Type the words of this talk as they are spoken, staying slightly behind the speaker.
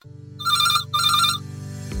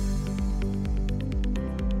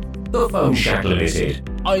The Phone Shack Limited,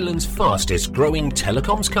 Ireland's fastest growing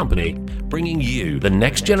telecoms company, bringing you the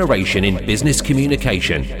next generation in business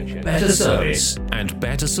communication, better service and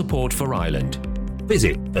better support for Ireland.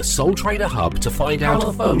 Visit the Sole Trader Hub to find out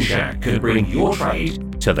how the Phone Shack can bring your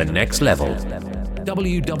trade to the next level.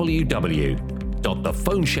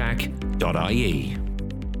 www.thephoneshack.ie.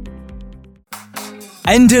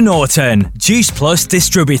 Enda Norton, Juice Plus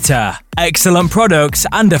distributor. Excellent products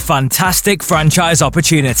and a fantastic franchise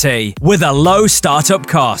opportunity with a low startup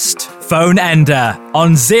cost. Phone Enda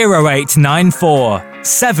on 0894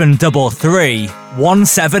 733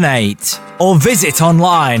 178 or visit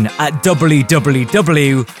online at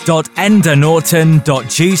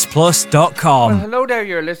www.endanorton.juiceplus.com. Well, hello there,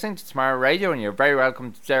 you're listening to Tomorrow Radio and you're very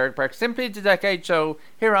welcome to Derek Burke Simply the Decade Show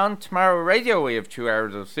here on Tomorrow Radio. We have 2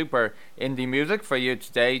 hours of super indie music for you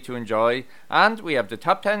today to enjoy, and we have the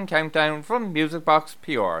top 10 countdown from Music Box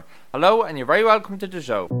PR. Hello and you're very welcome to the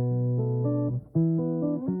show.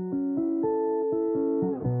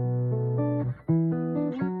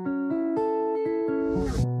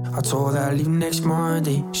 I told her I'd leave next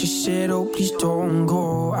Monday. She said, oh, please don't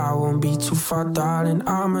go. I won't be too far, darling.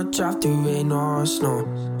 I'ma drive through rain or snow.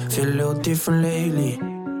 Feel a little different lately,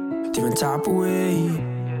 different type of way.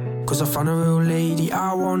 Cause I found a real lady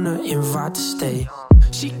I wanna invite to stay.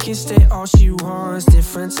 She can stay all she wants,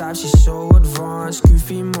 different types, she's so advanced.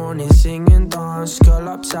 Goofy morning, sing and dance. Girl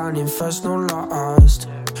uptown in first, no lost.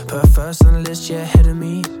 Put her first on the list, yeah, ahead of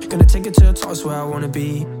me. Gonna take her to the top, where I wanna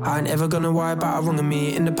be. I ain't ever gonna worry about her wronging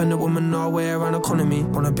me. Independent woman, nowhere around the corner me.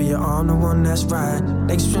 Wanna be her arm, the one that's right.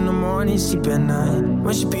 Next in the morning, sleep at night.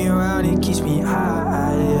 When she be around, it keeps me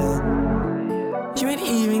high, yeah. You ain't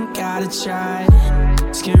even gotta try.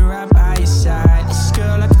 Skin right by your side. This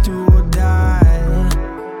girl I could do or die.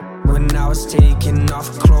 When I was taking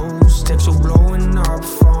off clothes, texts were blowing up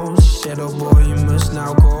phones. She said, oh boy, you must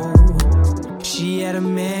now go. She had a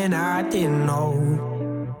man I didn't know.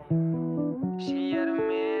 She had a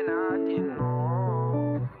man I didn't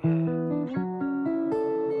know.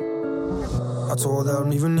 I told her I'm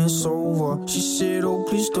leaving this over. She said, oh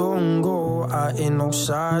please don't go. I ain't no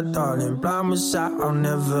side, darling. Blind was out, I'll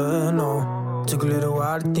never know. Took a little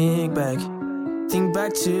while to think back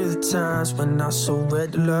to the times when I so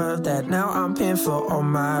read the love that now I'm paying for all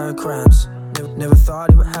my crimes. Never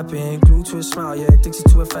thought it would happen. Glued to a smile, yeah, addicted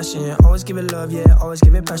to a fashion. Always give it love, yeah, always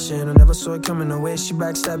give it passion. I never saw it coming, the way she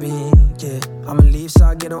backstabbing, yeah. I'ma leave so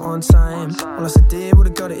I get her on time. All else I did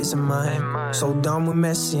would've got it, it's a mine. So done with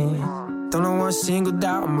messing. Don't know one single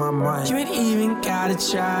doubt on my mind. You ain't even gotta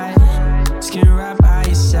try. Skin right by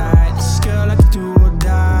your side. This girl I could do or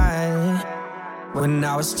die. When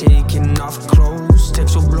I was taking off clothes,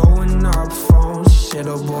 texts were blowing up phones. She said,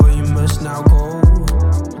 oh boy, you must now go.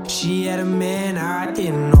 She had a man I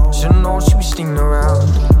didn't know. Should've known she was sticking around.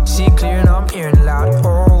 See it clear and I'm hearing loud.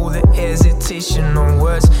 Oh, the hesitation on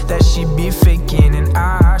words that she be faking. And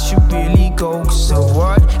I should really go, cause of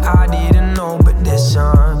what I didn't know. But there's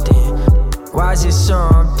something. Why is it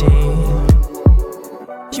something?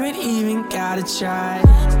 You ain't even gotta try.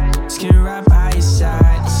 Skin right by your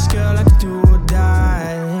side. This girl I could do or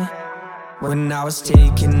die. When I was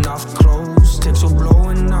taking off clothes, texts were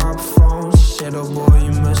blowing up phones. She said, oh boy,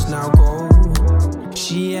 you must now go.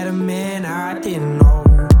 She had a man I didn't know.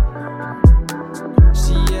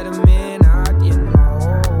 She had a man I didn't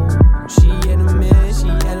know. She had a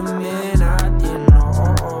man I didn't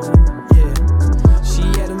know. Yeah. She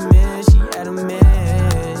had a man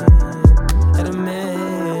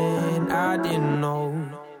I didn't know.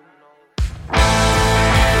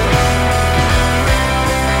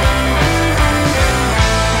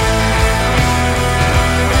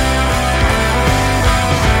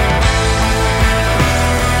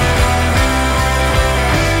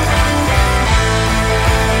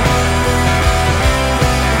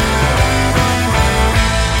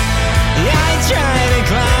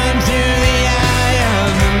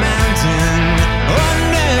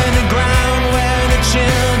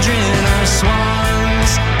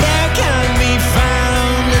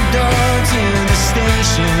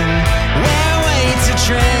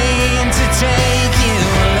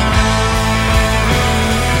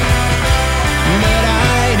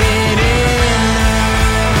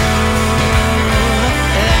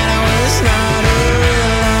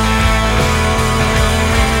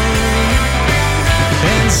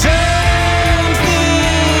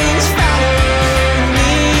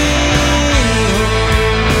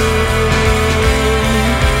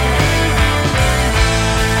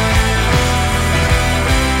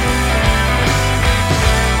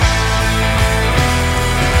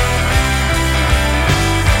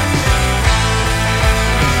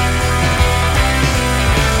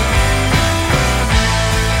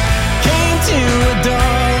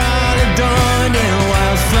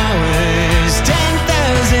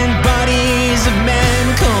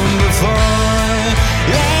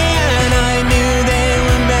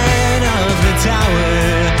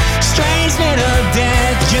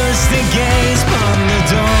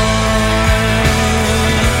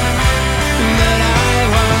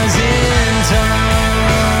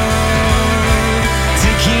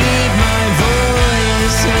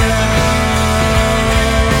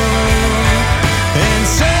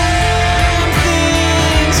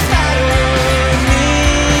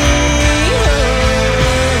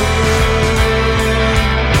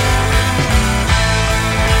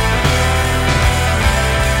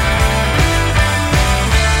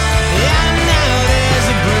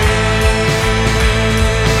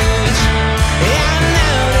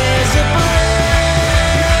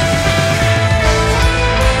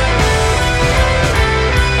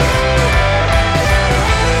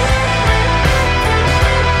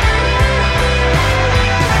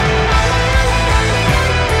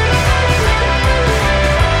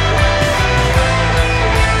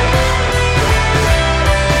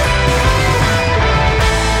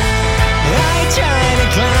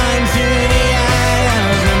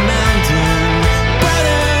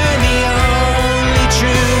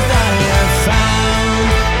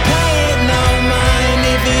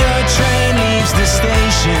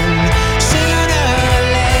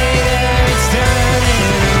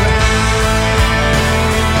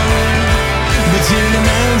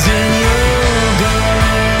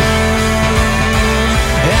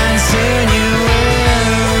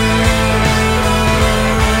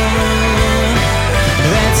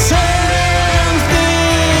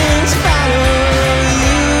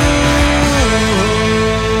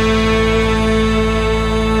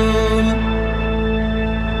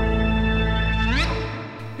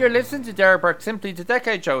 You're listening to Derek Burke Simply the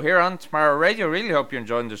Decade Show here on Tomorrow Radio. Really hope you're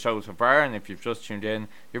enjoying the show so far, and if you've just tuned in,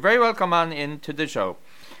 you're very welcome on into the show.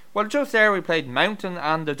 Well, just there we played Mountain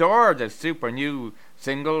and the Door, the super new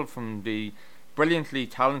single from the brilliantly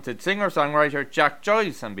talented singer-songwriter Jack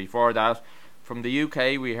Joyce, and before that, from the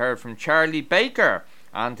UK, we heard from Charlie Baker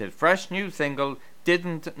and his fresh new single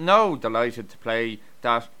Didn't Know. Delighted to play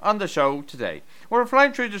that on the show today. We're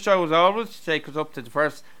flying through the show as always to take us up to the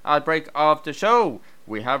first ad break of the show.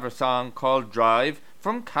 We have a song called Drive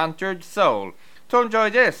from Cantered Soul. So enjoy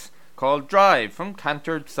this, called Drive from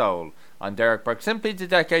Cantered Soul, on Derek Burke Simply the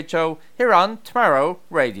Decade Show here on Tomorrow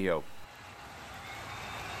Radio.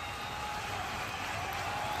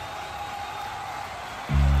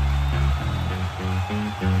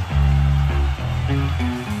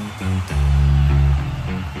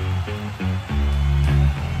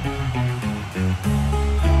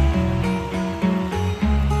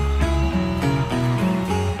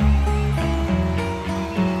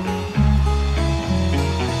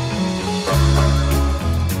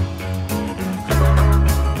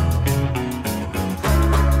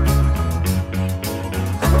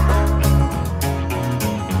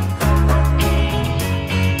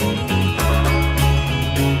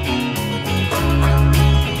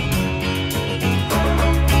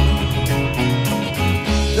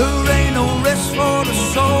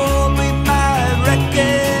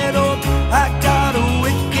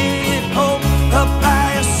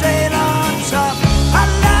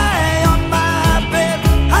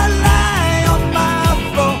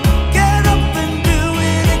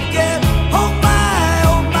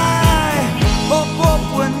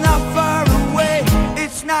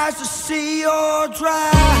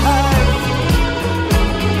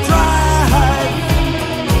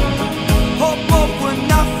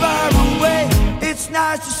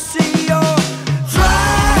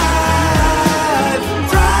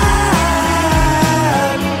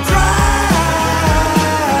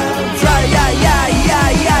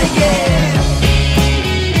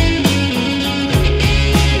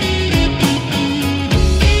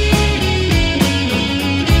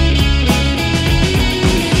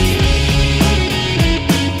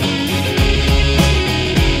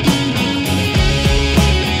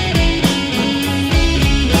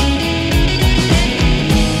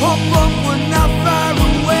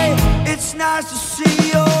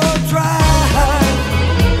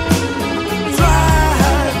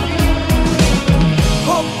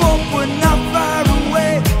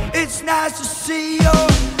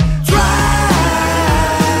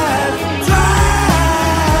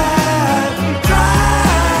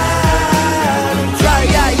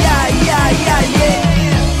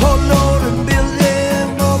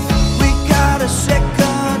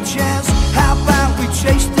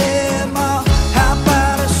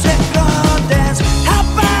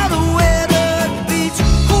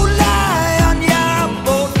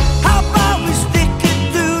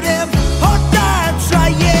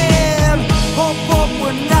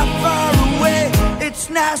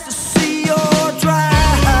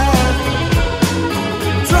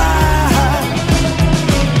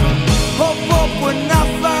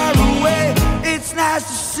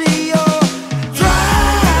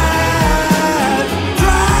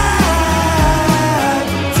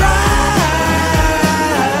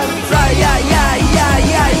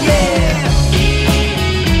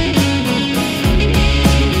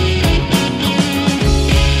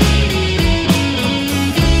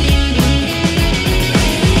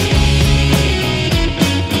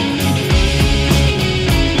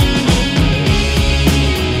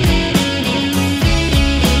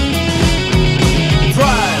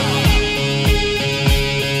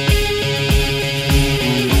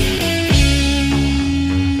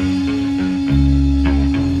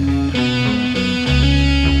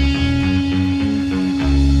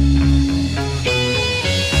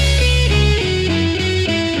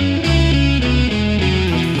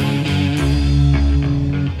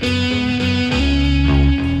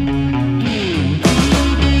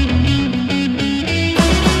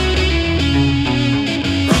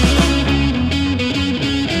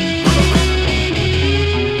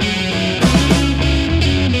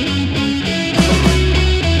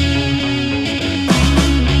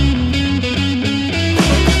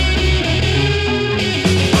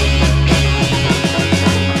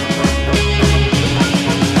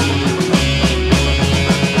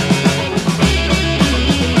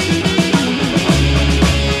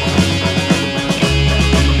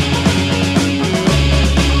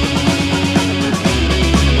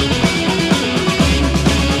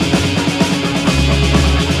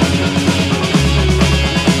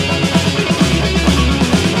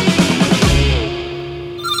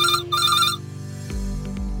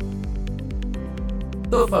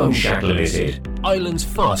 Phone Shack Limited, Ireland's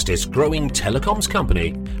fastest growing telecoms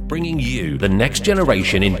company, bringing you the next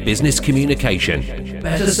generation in business communication,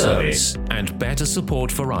 better service and better support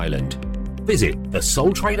for Ireland. Visit the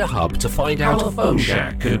Sole Trader Hub to find how the Phone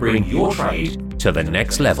Shack can bring your trade to the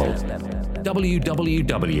next level.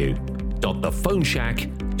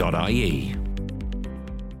 www.thephoneshack.ie.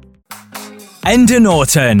 Enda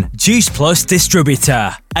Norton, Juice Plus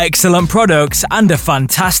distributor. Excellent products and a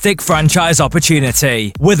fantastic franchise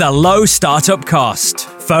opportunity with a low startup cost.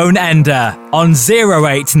 Phone Enda on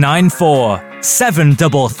 0894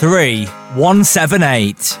 733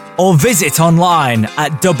 178 or visit online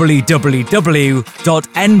at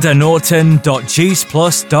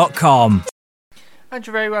www.endanorton.juiceplus.com. And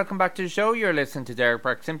you're very welcome back to the show. You're listening to Derek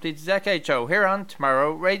Burke Simply the Decade Show here on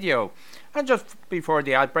Tomorrow Radio. And just before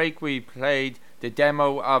the ad break, we played the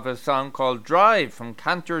demo of a song called Drive from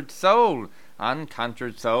Cantered Soul. And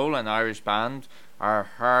Cantered Soul, an Irish band, are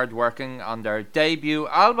hard working on their debut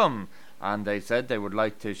album. And they said they would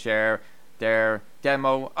like to share their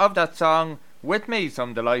demo of that song with me. So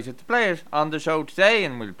I'm delighted to play it on the show today.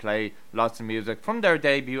 And we'll play lots of music from their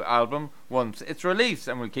debut album once it's released.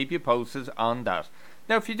 And we'll keep you posted on that.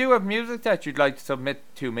 Now, if you do have music that you'd like to submit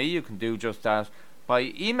to me, you can do just that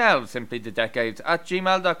by email,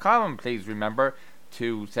 simplythedecades@gmail.com, and please remember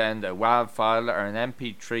to send a WAV file or an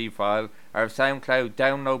MP3 file or a SoundCloud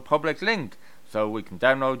download public link so we can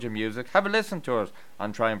download your music, have a listen to it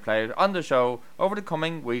and try and play it on the show over the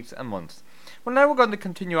coming weeks and months. Well, now we're going to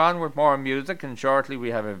continue on with more music, and shortly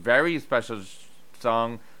we have a very special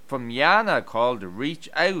song from Yana called Reach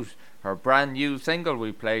Out, her brand new single.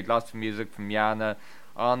 We played lots of music from Yana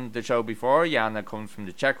on the show before. Yana comes from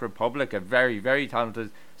the Czech Republic, a very, very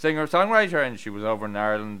talented singer-songwriter, and she was over in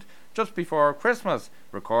Ireland just before Christmas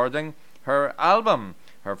recording her album,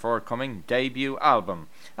 her forthcoming debut album.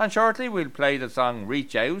 And shortly we'll play the song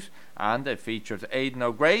Reach Out, and it features Aidan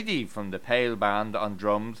O'Grady from the Pale Band on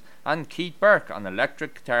drums and Keith Burke on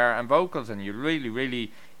electric guitar and vocals, and you'll really,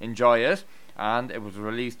 really enjoy it. And it was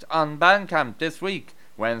released on Bandcamp this week,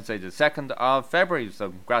 Wednesday the 2nd of February, so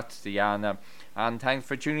congrats to Yana. And thanks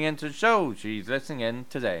for tuning into the show. She's listening in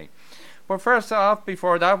today. But first off,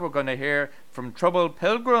 before that, we're going to hear from Troubled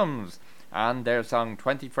Pilgrims and their song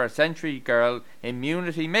 21st Century Girl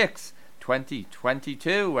Immunity Mix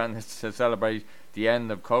 2022. And it's to celebrate the end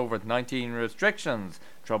of COVID-19 restrictions.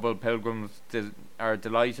 Troubled Pilgrims are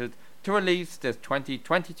delighted to release this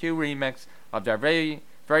 2022 remix of their very,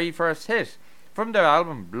 very first hit from their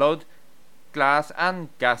album Blood, Glass and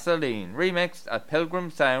Gasoline, remixed at Pilgrim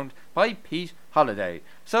Sound by Pete Holiday.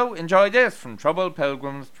 So enjoy this from Troubled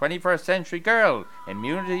Pilgrims, 21st Century Girl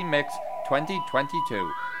Immunity Mix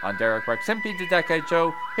 2022 on Derek Burke Simply the Decade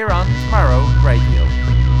Show here on Tomorrow Radio.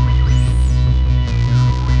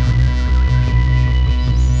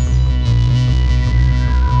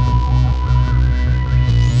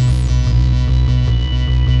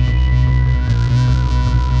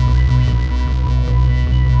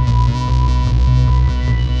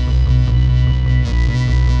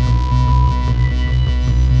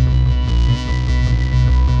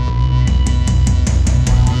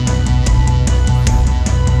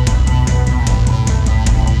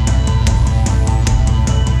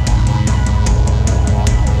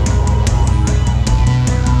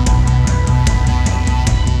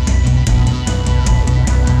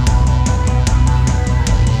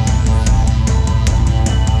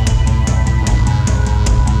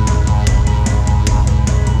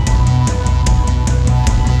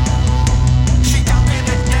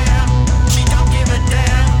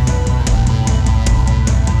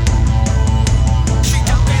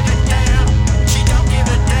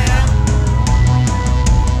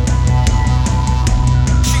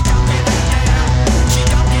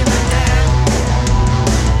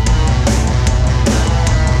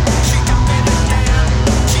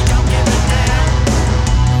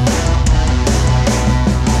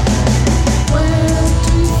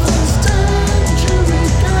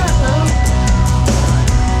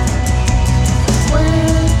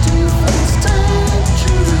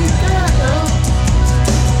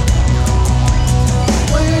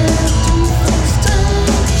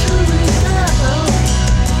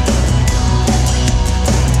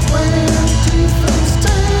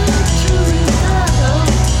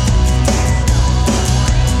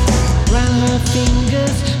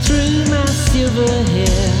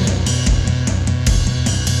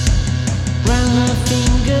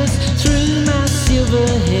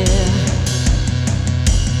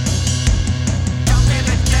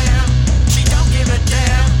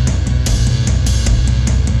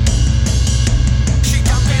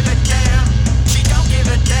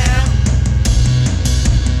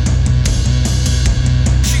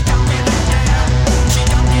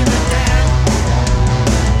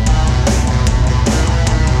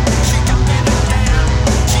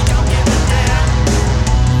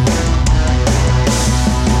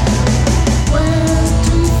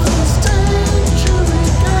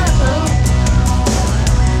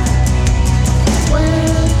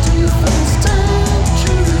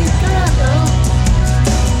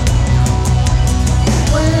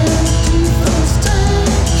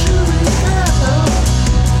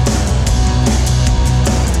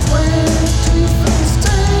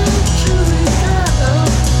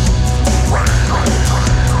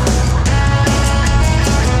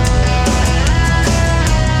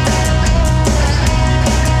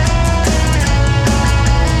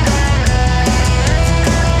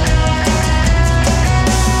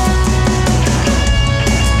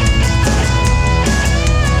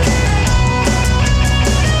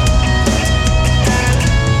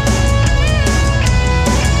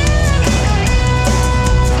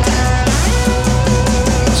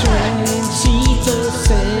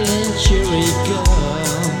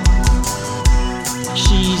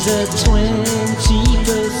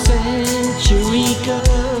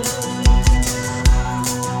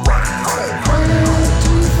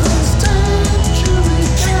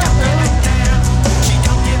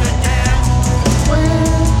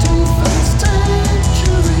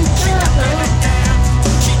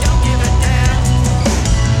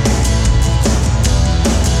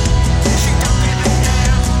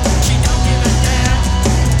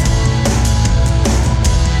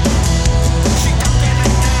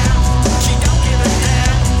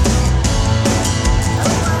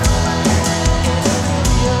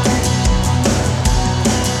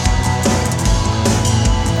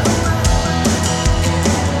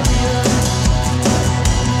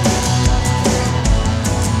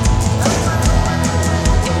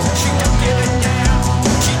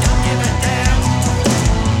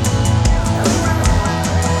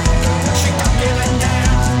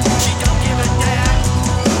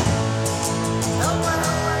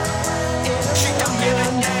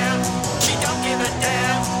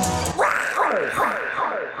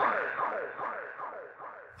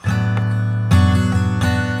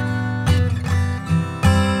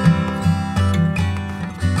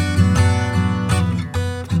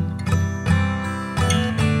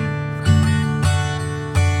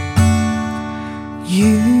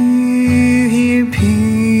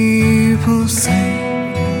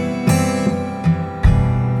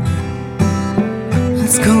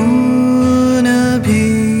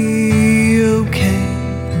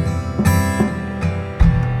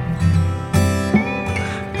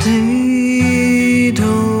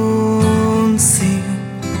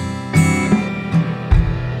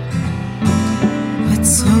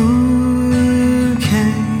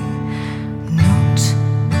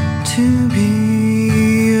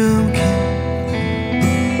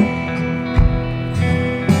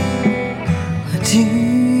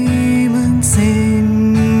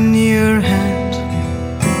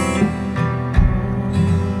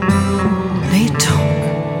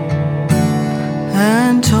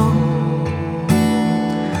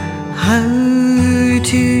 how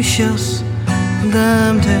to shut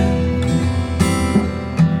them down.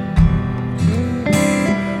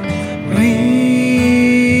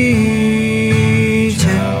 Reach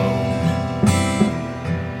out,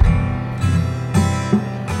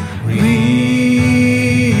 reach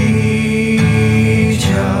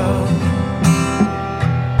out.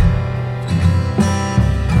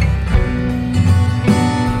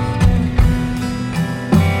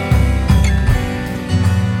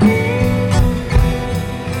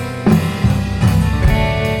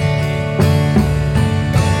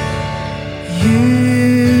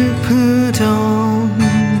 You put on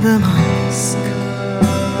the mask,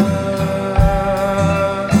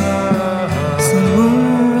 so the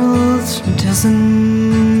world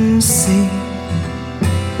doesn't see,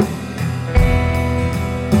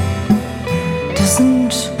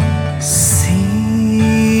 doesn't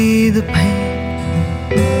see the pain,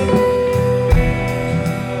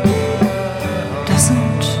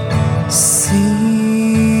 doesn't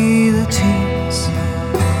see the tears.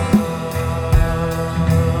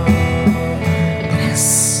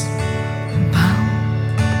 This battle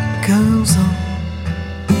goes on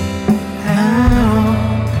and on.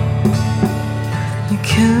 You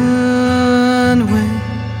can't win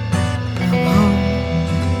alone.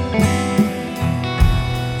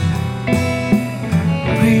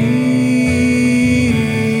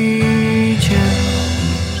 Reach out,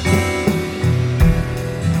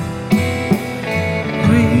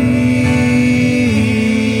 reach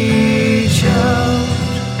out.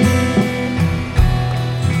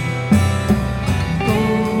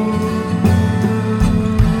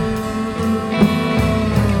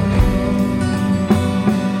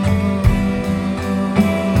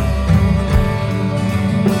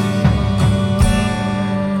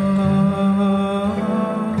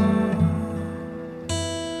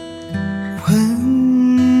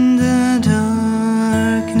 When the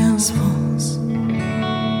darkness falls,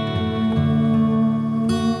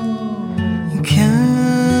 you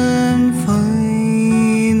can't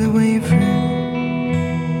find the way through.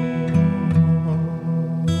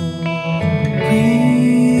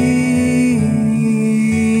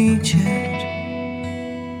 Reach out,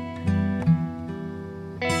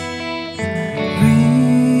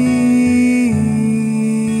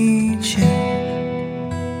 reach out.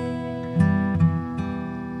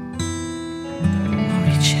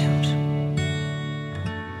 Reach out.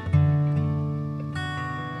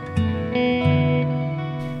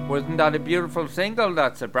 Wasn't that a beautiful single?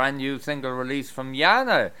 That's a brand new single release from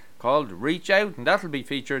Yana called Reach Out, and that'll be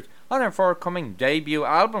featured on her forthcoming debut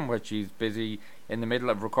album, which she's busy in the middle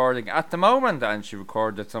of recording at the moment, and she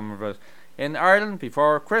recorded some of it in Ireland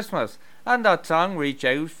before Christmas. And that song, Reach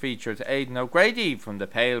Out, features Aidan O'Grady from the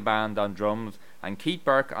Pale Band on drums and Keith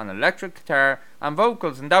Burke on electric guitar and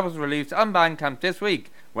vocals, and that was released on Bandcamp this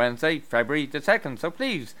week, Wednesday, February the 2nd, so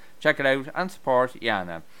please check it out and support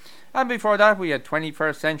Yana. And before that we had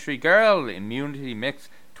 21st Century Girl, Immunity Mix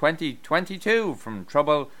 2022 from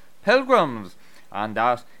Trouble Pilgrims, and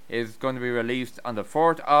that is going to be released on the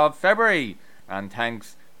 4th of February, and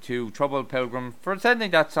thanks to Trouble Pilgrim for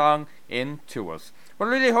sending that song in to us. Well,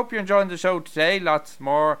 really hope you're enjoying the show today. Lots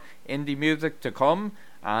more indie music to come,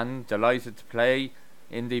 and delighted to play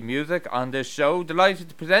indie music on this show. Delighted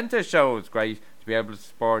to present this show. It's great to be able to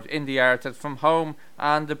support indie artists from home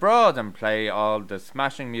and abroad and play all the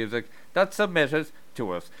smashing music that's submitted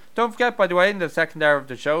to us. Don't forget, by the way, in the second hour of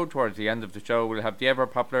the show, towards the end of the show, we'll have the ever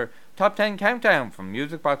popular Top 10 Countdown from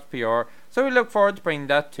Music Box PR, so we look forward to bringing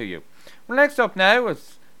that to you. Well, next up now,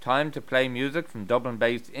 it's time to play music from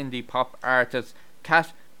Dublin-based indie pop artist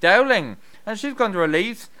Kat Dowling, and she's going to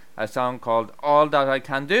release a song called All That I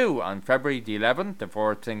Can Do on February the 11th, the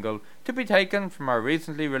fourth single to be taken from her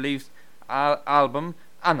recently released album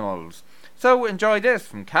Animals. So enjoy this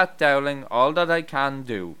from Kat Dowling, All That I Can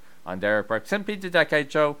Do, on Derek Burke Simply the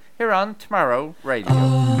Decade Show here on Tomorrow Radio.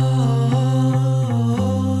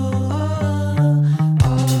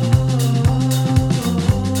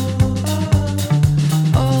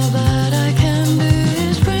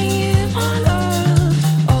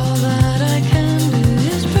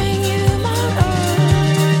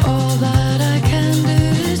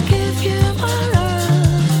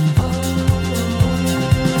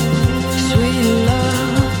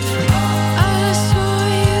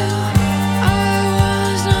 I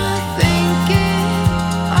was not thinking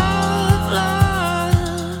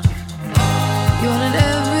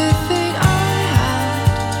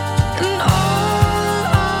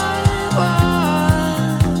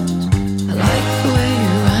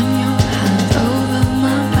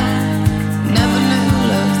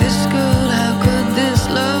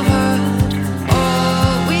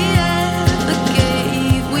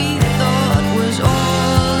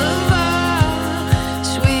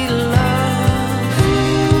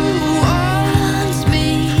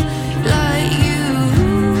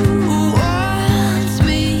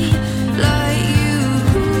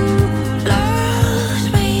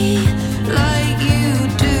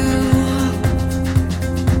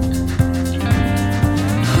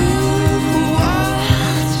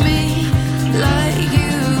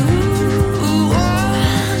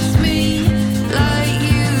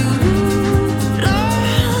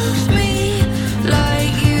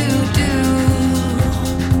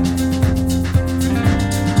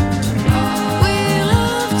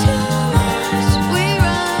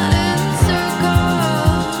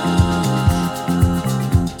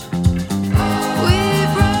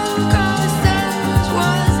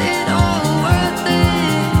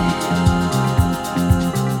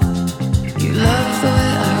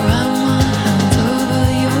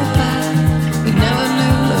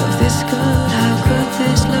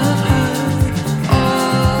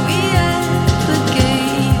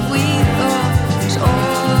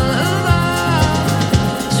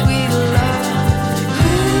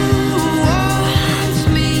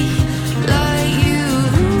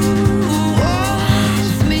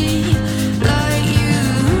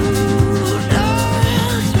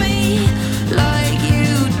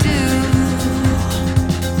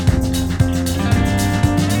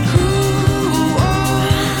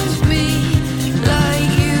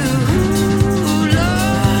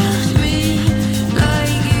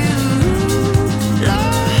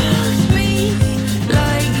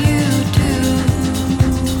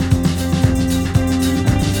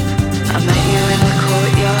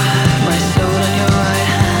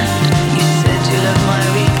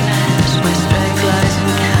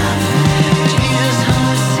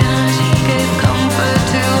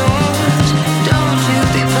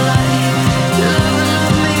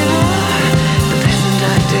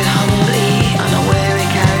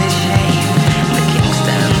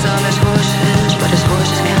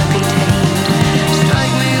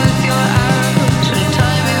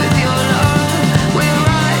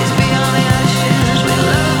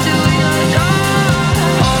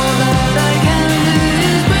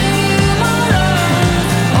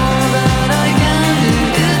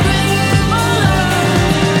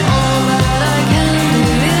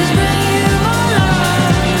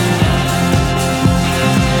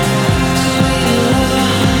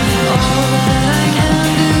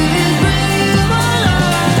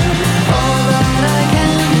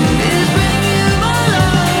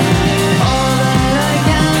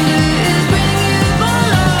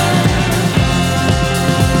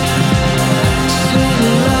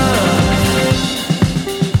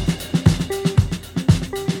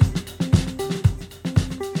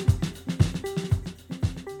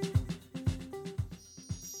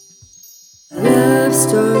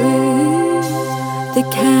stories, the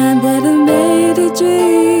kind that are made of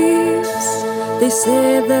dreams. They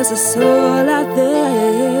say there's a soul out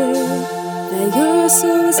there, that your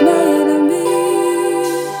soul is made of me.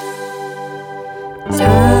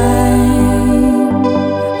 Time,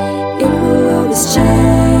 it will always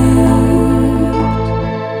change,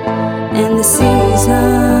 and the seasons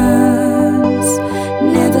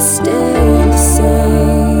never stay the same.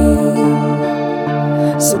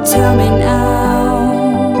 So tell me now,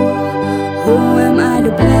 who am I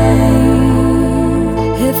to blame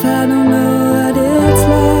if I don't know what it's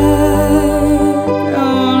like? I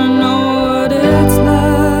wanna know what it's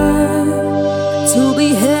like to be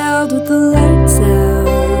held with the lights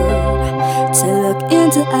out, to look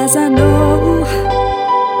into eyes I know,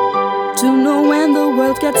 to know when the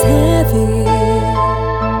world gets heavy,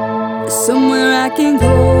 there's somewhere I can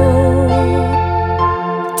go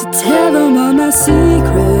to tell them all my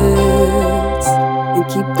secrets and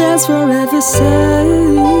keep theirs forever safe,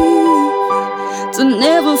 to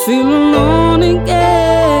never feel alone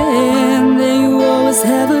again, that you always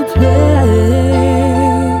have a place.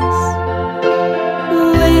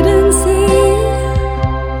 Wait and see,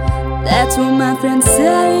 that's what my friends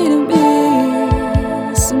say to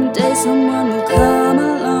me. Someday someone will come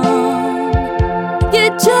along, you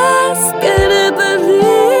just gotta believe.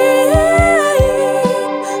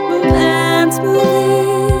 Romance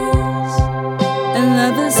movies and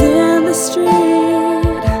lovers in the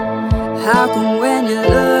street, how come when you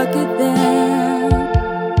look at them,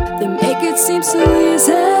 they make it seem so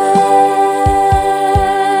easy?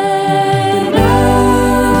 But I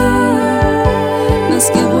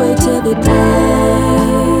must give way to the day,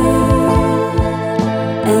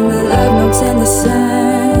 and the love notes and the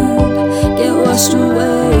sand get washed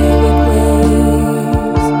away with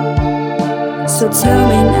waves. So tell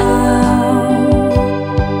me now,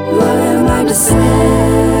 what am I to say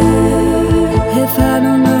if I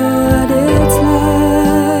don't know what it's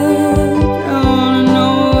like? I wanna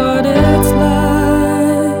know what it's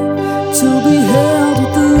like to be held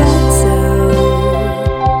with the lights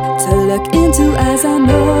out, to look into eyes I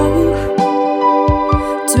know,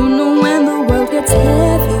 to know when the world gets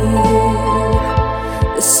heavy,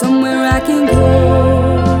 there's somewhere I can go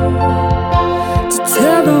to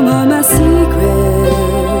tell them all my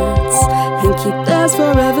secrets and keep theirs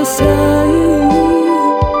forever safe,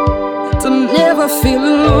 to never feel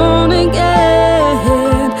alone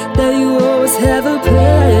again, that you always have a place.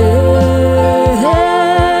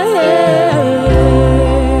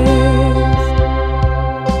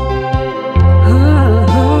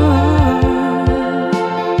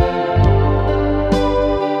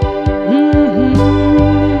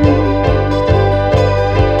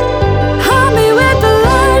 Hold me with the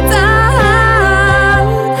lights out,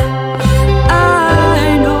 I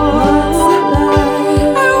know,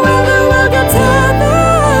 and when the world gets heavy,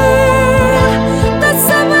 there's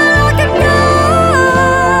somewhere I can go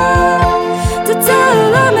to tell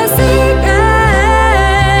all my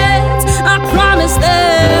secrets. I promise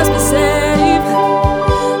there's me safe,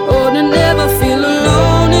 oh, to never feel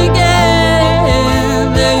alone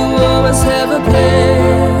again, that you always have a place.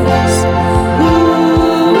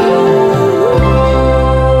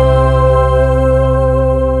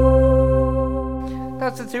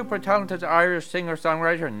 That's the super talented Irish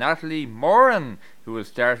singer-songwriter Natalie Moran, who has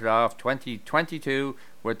started off 2022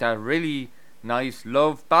 with that really nice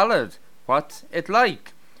love ballad, What's It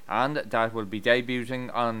Like? And that will be debuting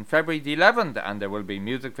on February the 11th, and there will be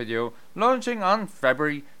music video launching on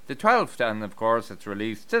February the 12th, and of course it's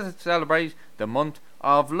released to celebrate the month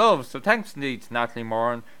of love. So thanks indeed to Natalie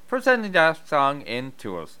Moran for sending that song in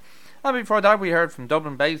to us. And before that we heard from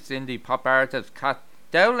Dublin-based indie pop artist Kat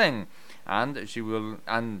Dowling, and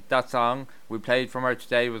that song we played from her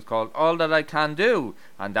today was called All That I Can Do,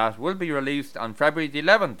 and that will be released on February the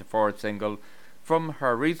 11th, the fourth single from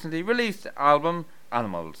her recently released album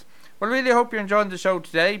Animals. Well, really hope you're enjoying the show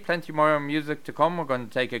today. Plenty more music to come. We're going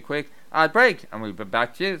to take a quick ad break and we'll be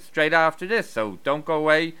back to you straight after this, so don't go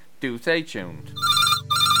away, do stay tuned.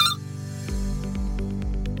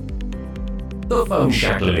 The Phone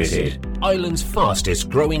Shack Limited, Ireland's fastest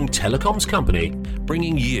growing telecoms company,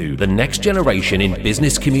 bringing you the next generation in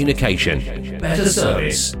business communication, better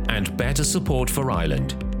service and better support for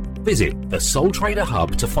Ireland. Visit the Sole Trader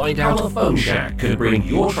Hub to find out how the Phone Shack can bring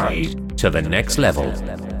your trade to the next level.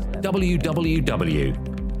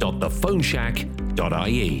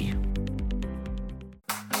 www.thephoneshack.ie.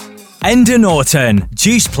 Ender Norton,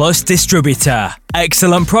 Juice Plus distributor.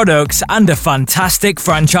 Excellent products and a fantastic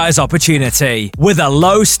franchise opportunity with a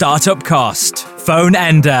low startup cost. Phone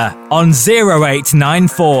Ender on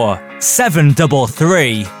 0894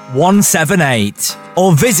 733 178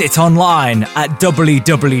 or visit online at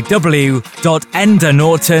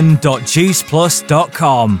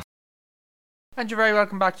www.endernorton.juiceplus.com. And you're very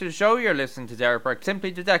welcome back to the show. You're listening to Derek Burke, Simply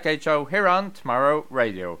the Decade Show, here on Tomorrow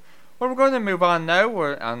Radio. Well, we're going to move on now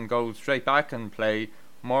and go straight back and play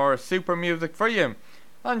more super music for you.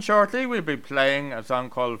 And shortly we'll be playing a song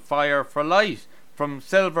called Fire for Light from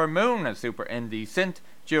Silver Moon, a super indie synth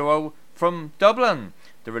duo from Dublin.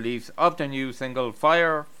 The release of their new single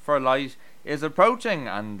Fire for Light is approaching,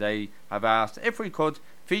 and they have asked if we could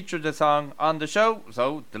feature the song on the show,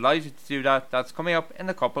 so delighted to do that. That's coming up in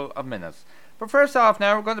a couple of minutes. But first off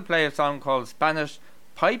now, we're going to play a song called Spanish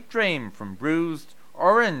Pipe Dream from Bruised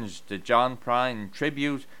Orange, the John Prine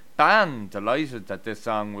tribute band. Delighted that this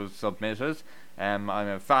song was submitted. I'm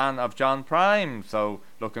a fan of John Prine, so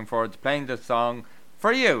looking forward to playing this song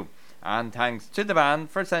for you. And thanks to the band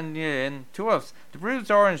for sending it in to us. The Bruised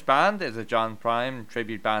Orange Band is a John Prine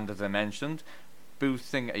tribute band, as I mentioned,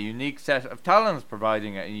 boasting a unique set of talents,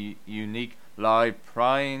 providing a unique live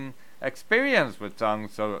Prine experience with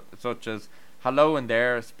songs such as Hello in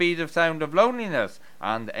There, Speed of Sound of Loneliness,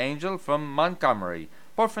 and Angel from Montgomery.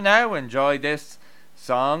 But for now, enjoy this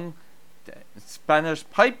song, Spanish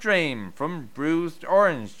Pipe Dream from Bruised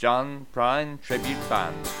Orange, John Prine tribute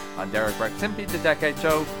band, on Derek Burke, Simply the Decade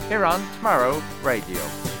Show, here on Tomorrow Radio.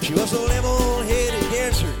 She was a level-headed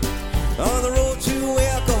dancer on the road to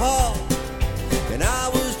alcohol, and I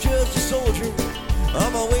was just a soldier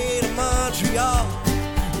on my way to Montreal.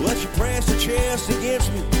 Well, she pressed her chest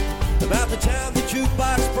against me about the time the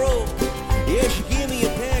jukebox broke. Yeah, she gave me a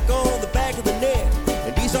peck on the back of the neck,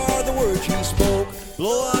 and these are the words she spoke.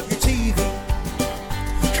 Blow up your TV,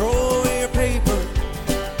 throw away your paper,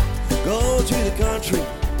 go to the country,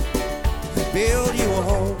 build you a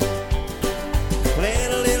home,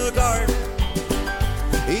 plant a little garden,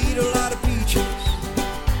 eat a lot of peaches,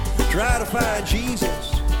 try to find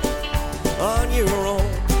Jesus on your own.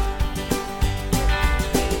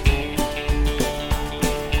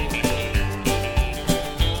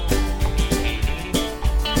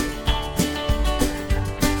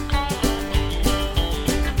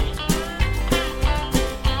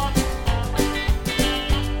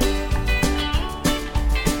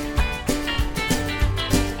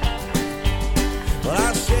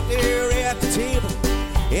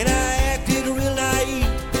 And I acted real naive,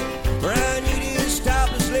 for I knew this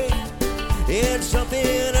topless lady had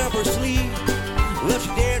something up her sleeve. Well, she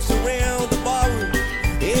danced around the barroom,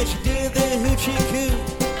 and she did the hoochie coo.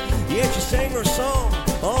 Yeah, she sang her song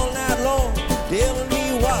all night long, telling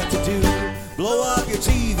me what to do. Blow up your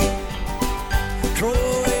TV, throw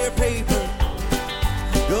away your paper,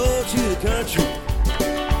 go to the country,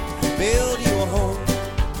 build you a home,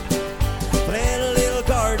 plant a little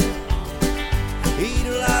garden, eat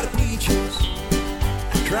a lot of peaches,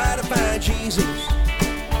 try to find Jesus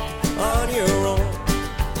on your own.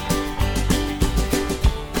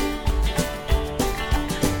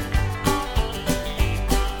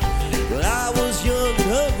 Well, I was young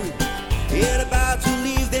and hungry and about to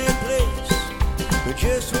leave that place, but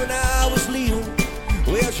just when I was leaving,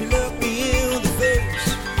 well, she looked me in the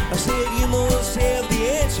face. I said, you must have the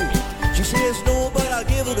answer. She says, no, but I'll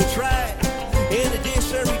give it a try. And it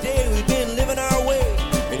is every day we've been living our way,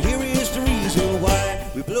 and here is the reason why.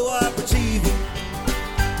 We blew up our TV,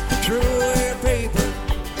 threw away our paper,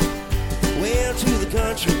 went to the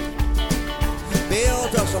country,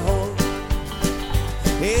 built us a home,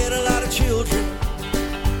 had a lot of children,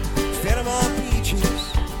 fed them all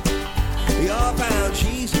peaches. We all found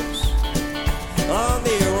Jesus on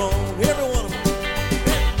their own, every one of them.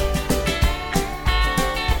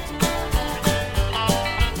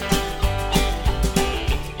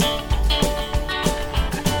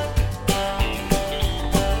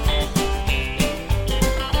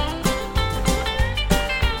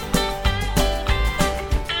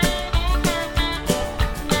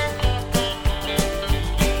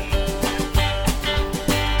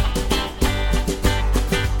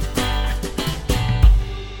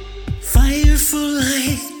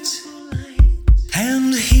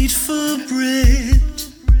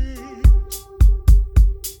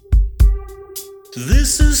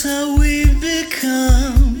 This is how we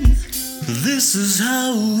become. This is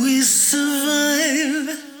how we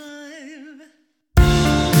survive.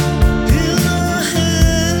 In our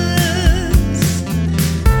heads,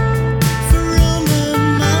 from our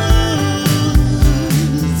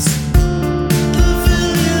mouths,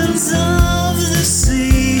 pavilions of the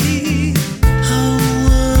sea. How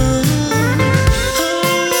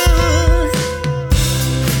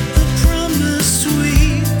a promise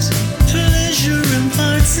sweet, pleasure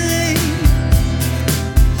imparting,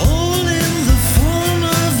 all in the form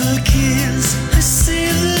of a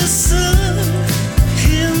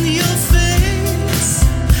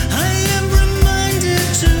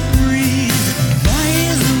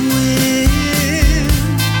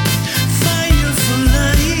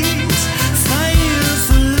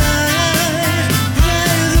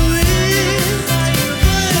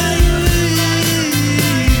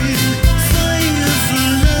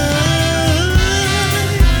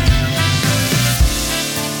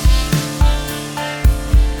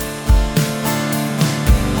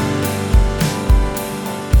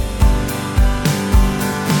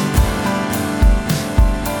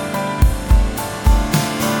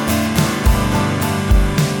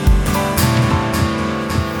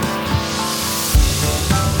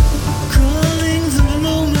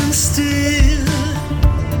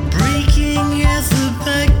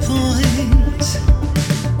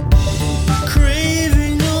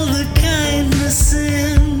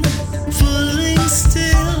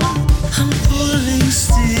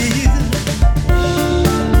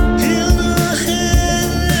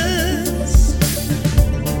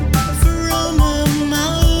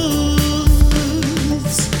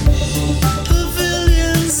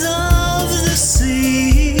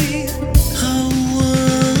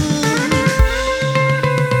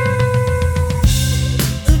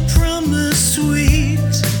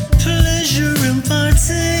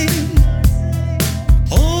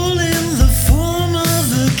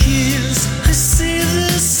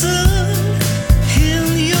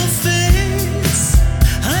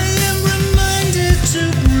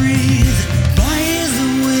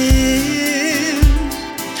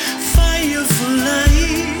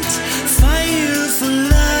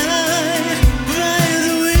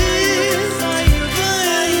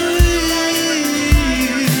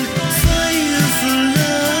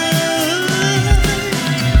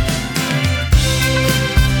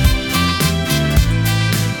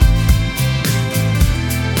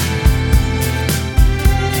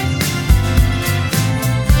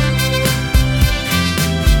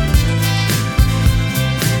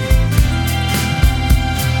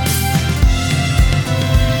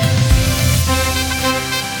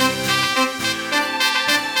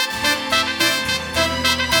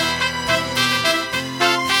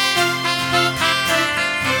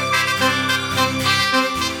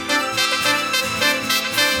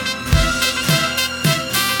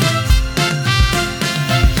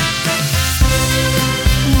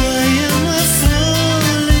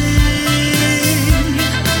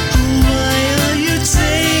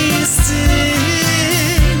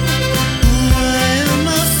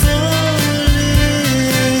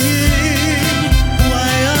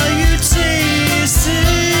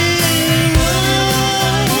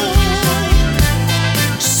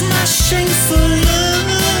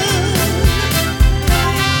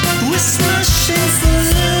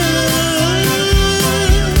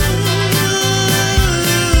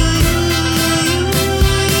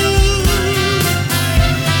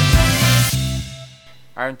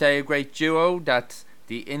they a great duo. That's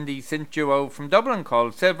the indie synth duo from Dublin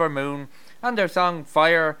called Silver Moon, and their song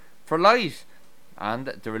Fire for Light. And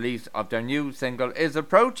the release of their new single is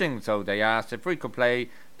approaching, so they asked if we could play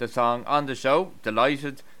the song on the show.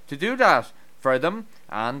 Delighted to do that for them.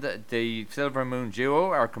 And the Silver Moon duo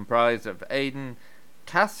are comprised of Aidan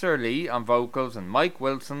Casserly on vocals and Mike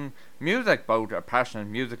Wilson music. Both are passionate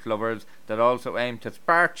music lovers that also aim to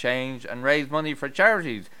spark change and raise money for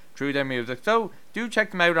charities through their music. So do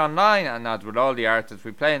check them out online, and as with all the artists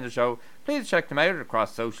we play in the show, please check them out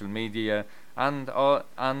across social media and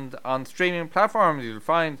on streaming platforms. You'll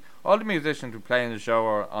find all the musicians who play in the show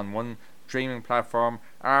are on one streaming platform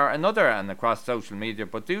or another and across social media,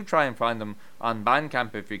 but do try and find them on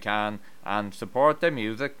Bandcamp if you can and support their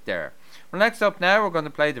music there. Well, next up now we're going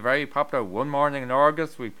to play the very popular One Morning in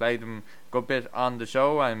August. We played them a good bit on the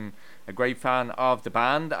show. I'm a great fan of the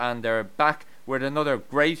band, and they're back with another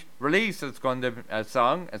great release. It's going to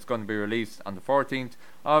be released on the 14th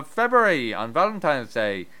of February on Valentine's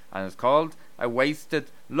Day, and it's called A Wasted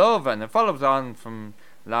Love, and it follows on from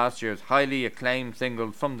last year's highly acclaimed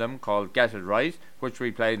single from them called Get It Right, which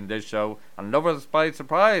we played in this show, and Lovers by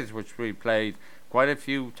Surprise, which we played quite a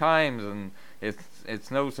few times. And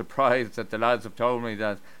it's no surprise that the lads have told me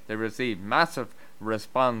that they received massive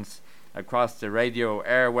response across the radio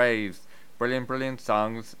airwaves. Brilliant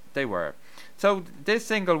songs they were. So this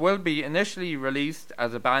single will be initially released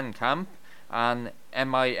as a Bandcamp and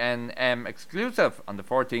MINM exclusive on the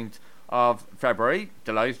 14th of February.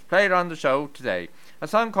 Delighted to play it on the show today. A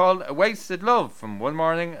song called A Wasted Love from One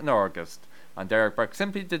Morning in August on Derek Burke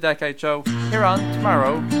Simply the Decade Show here on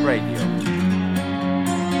Tomorrow Radio.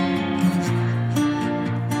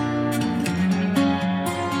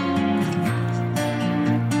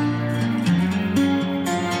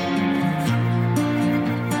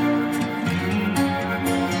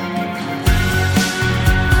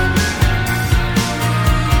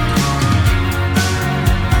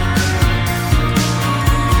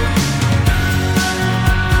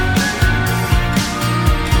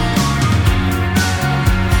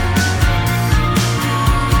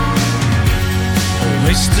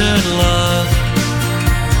 Wasted love,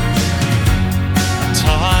 a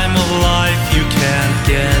time of life you can't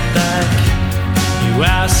get back. You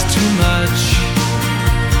ask too much,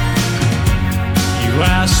 you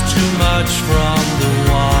ask too much from the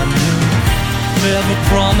one who never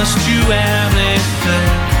promised you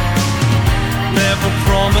anything, never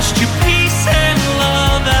promised you peace and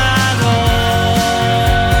love at all.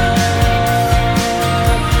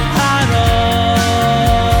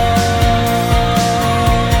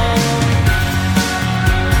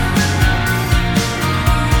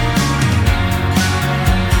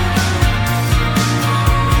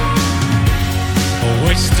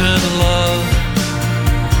 Wasted love,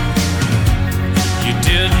 you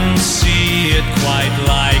didn't see it quite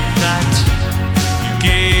like that. You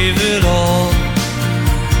gave it all,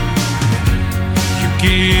 you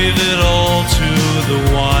gave it all to the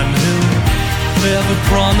one who never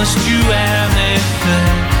promised you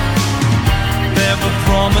anything, never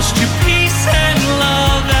promised you peace and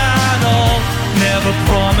love at all, never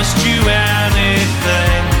promised you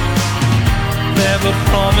anything, never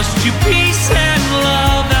promised you peace and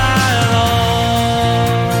love at all.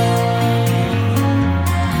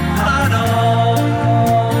 At all.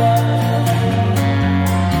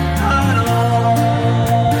 At all.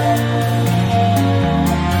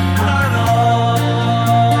 At all.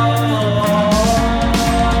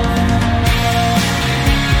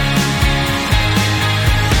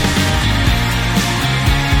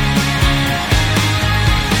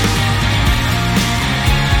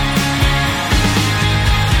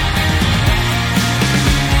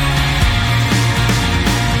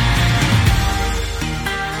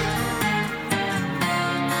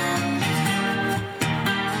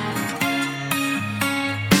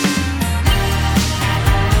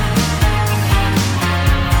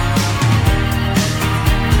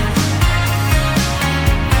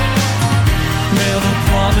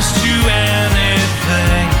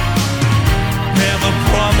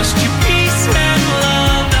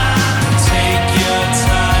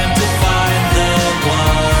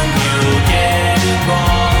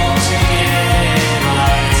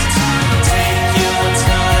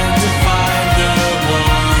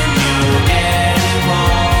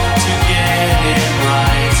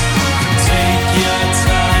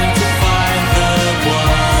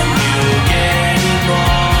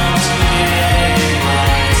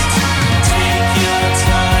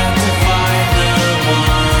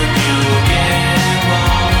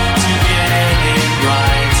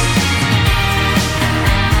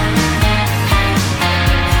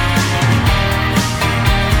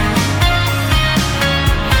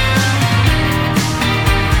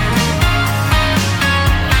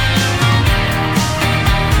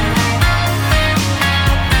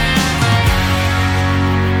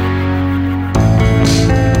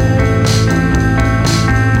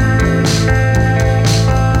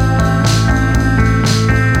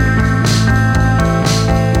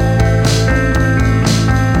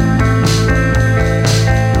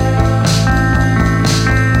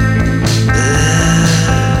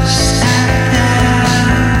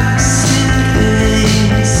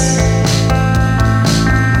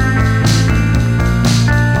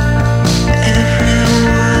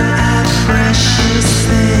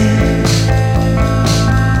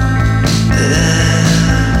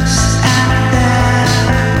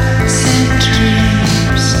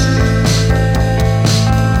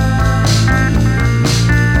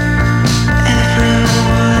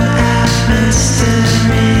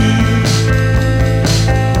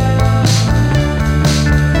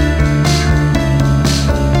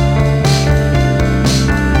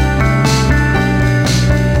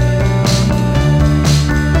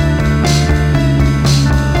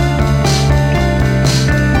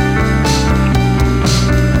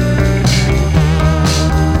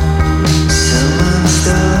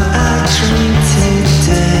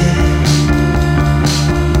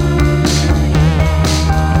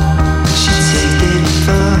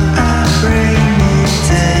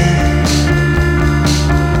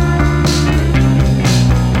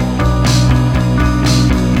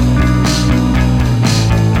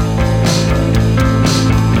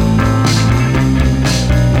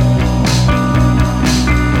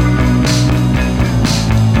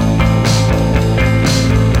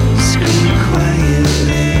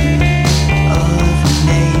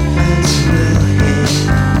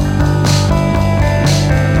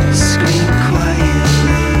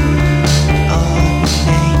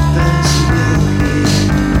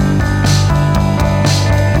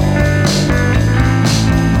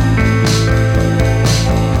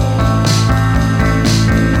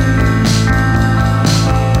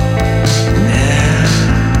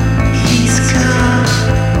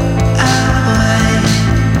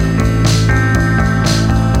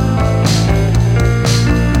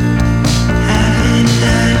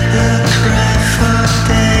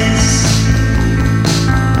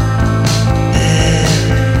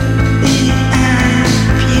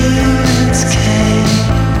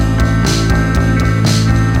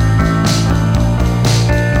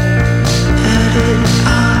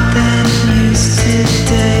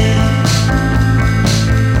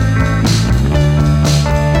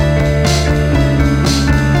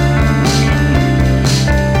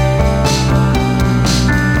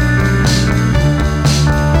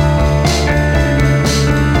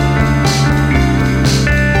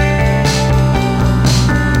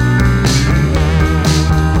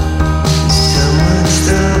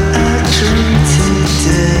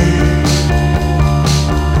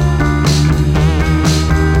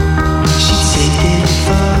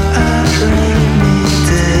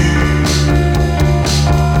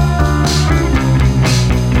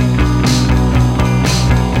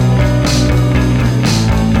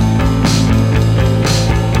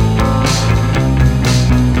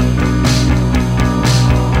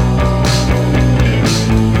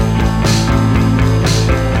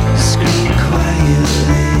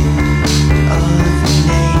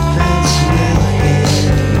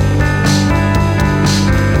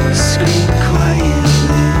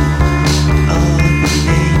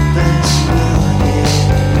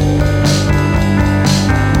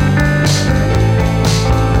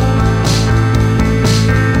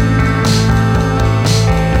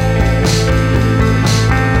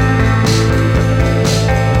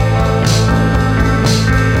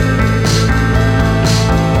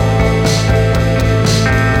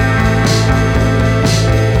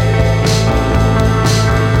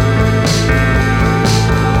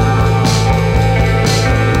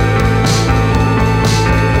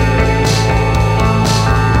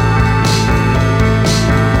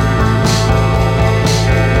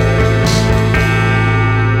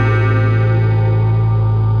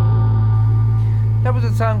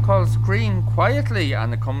 Quietly,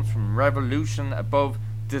 and it comes from Revolution Above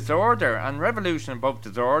Disorder. And Revolution Above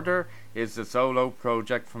Disorder is the solo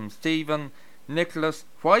project from Stephen Nicholas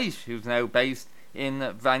White, who's now based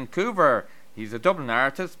in Vancouver. He's a Dublin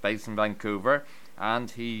artist based in Vancouver,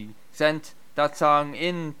 and he sent that song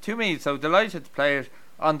in to me, so delighted to play it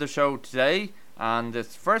on the show today. And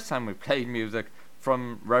it's the first time we've played music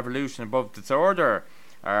from Revolution Above Disorder,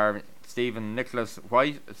 Stephen Nicholas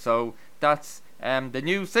White, so that's the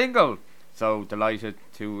new single, so delighted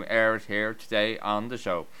to air it here today on the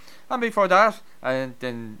show. And before that,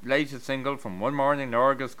 the latest single from One Morning in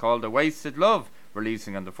August called A Wasted Love,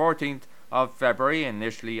 releasing on the 14th of February,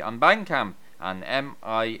 initially on Bandcamp and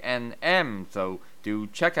MINM, so do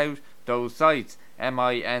check out those sites.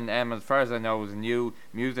 MINM, as far as I know, is a new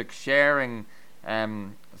music sharing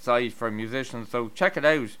site for musicians, so check it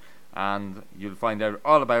out and you'll find out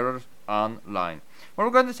all about it online. Well,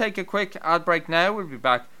 we're going to take a quick ad break now. We'll be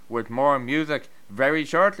back with more music very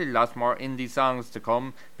shortly, lots more indie songs to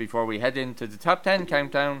come before we head into the top 10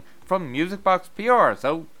 countdown from Music Box PR,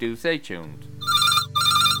 so do stay tuned.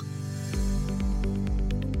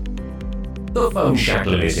 The Phone Shack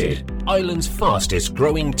Limited, Ireland's fastest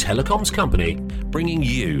growing telecoms company, bringing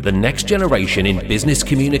you the next generation in business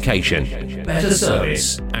communication, better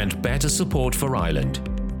service and better support for Ireland.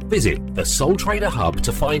 Visit the Sole Trader Hub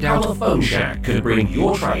to find out how the Phone Shack can bring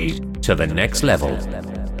your trade to the next level.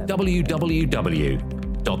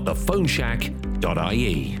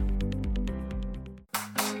 www.thephoneshack.ie.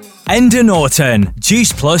 Enda Norton,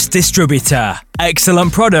 Juice Plus distributor.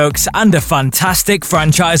 Excellent products and a fantastic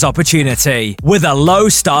franchise opportunity with a low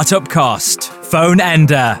startup cost. Phone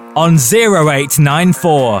Enda on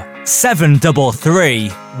 0894 733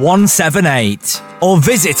 178 or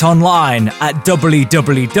visit online at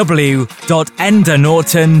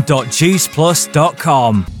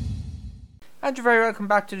www.endanorton.juiceplus.com. And you're very welcome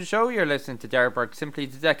back to the show. You're listening to Derek Burke, Simply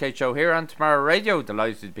the Decade Show here on Tomorrow Radio.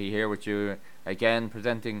 Delighted to be here with you again,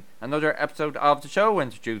 presenting another episode of the show,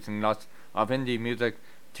 introducing lots of indie music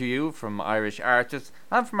to you from Irish artists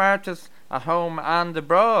and from artists at home and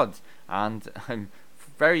abroad. And I'm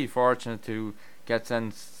very fortunate to get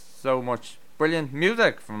sent so much brilliant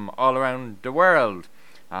music from all around the world,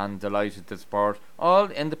 and delighted to support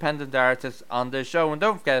all independent artists on this show. And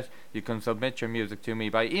don't forget, you can submit your music to me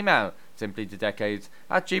by email,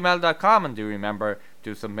 simplythedecades@gmail.com, and do remember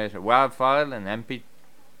to submit a WAV file, an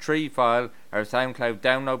MP3 file, or a SoundCloud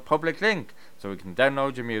download public link, so we can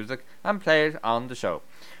download your music and play it on the show.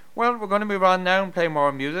 Well, we're going to move on now and play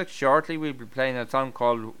more music. Shortly we'll be playing a song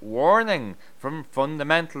called Warning from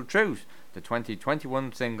Fundamental Truth, the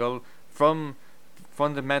 2021 single from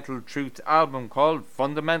Fundamental Truth's album called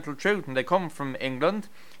Fundamental Truth, and they come from England.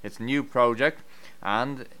 It's a new project,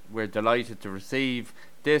 and we're delighted to receive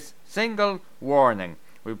this single, Warning.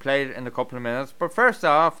 We'll play it in a couple of minutes, but first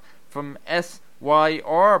off, from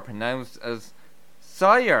SYR, pronounced as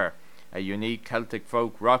Sire, a unique Celtic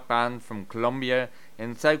folk rock band from Columbia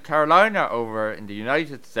in South Carolina over in the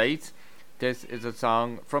United States. This is a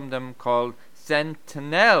song from them called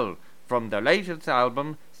Sentinel, from their latest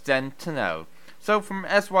album Sentinel. So from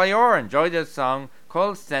SYR, enjoy this song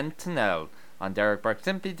called Sentinel on Derek Burke,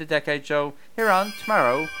 Simply the Decade Show here on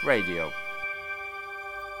Tomorrow Radio.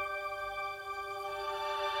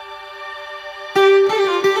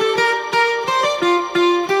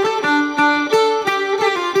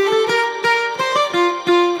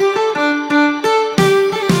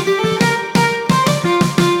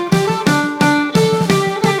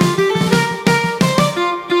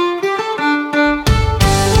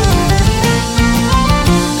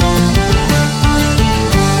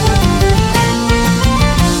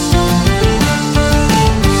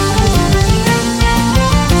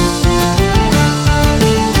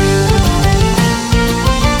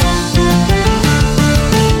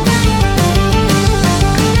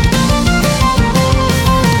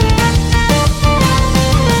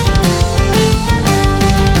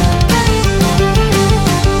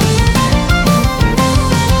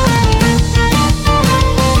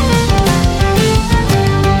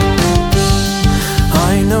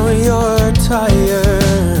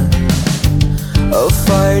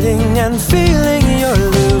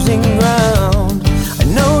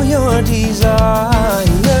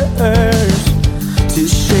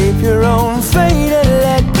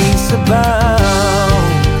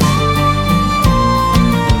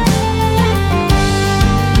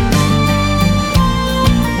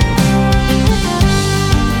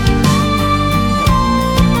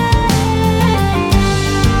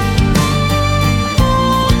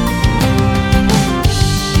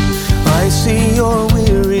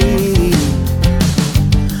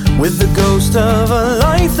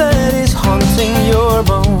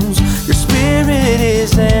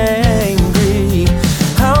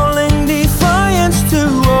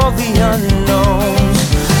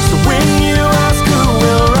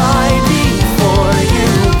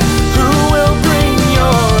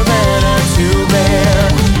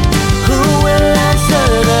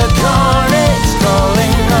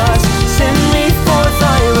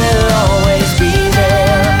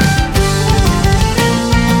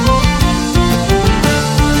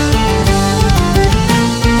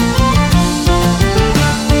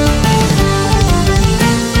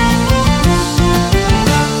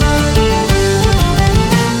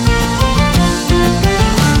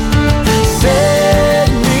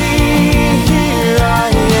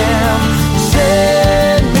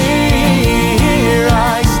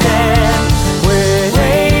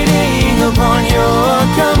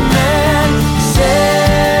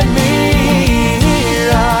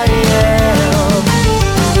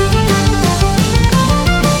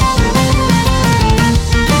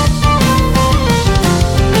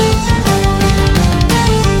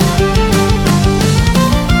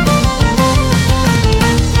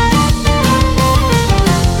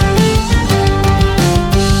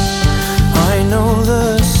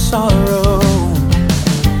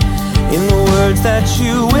 watch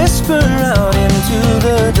you whisper out into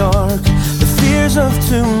the dark the fears of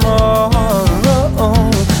tomorrow.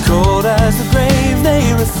 Cold as the grave,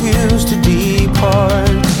 they refuse to depart.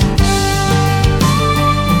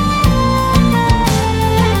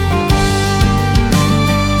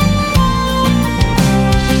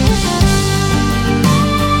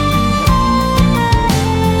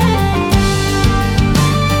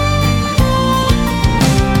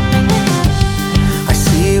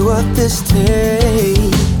 What this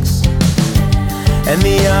takes, and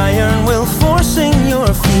the iron will forcing your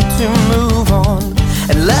feet to move on,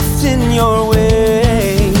 and left in your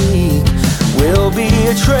wake will be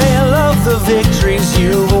a trail of the victories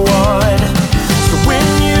you've won. So when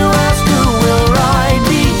you ask who will ride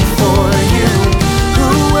before you,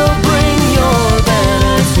 who will bring your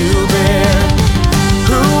banner to bear,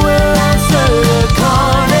 who will answer the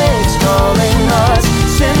conics calling us,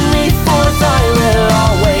 send me forth, I will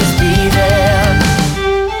always be there.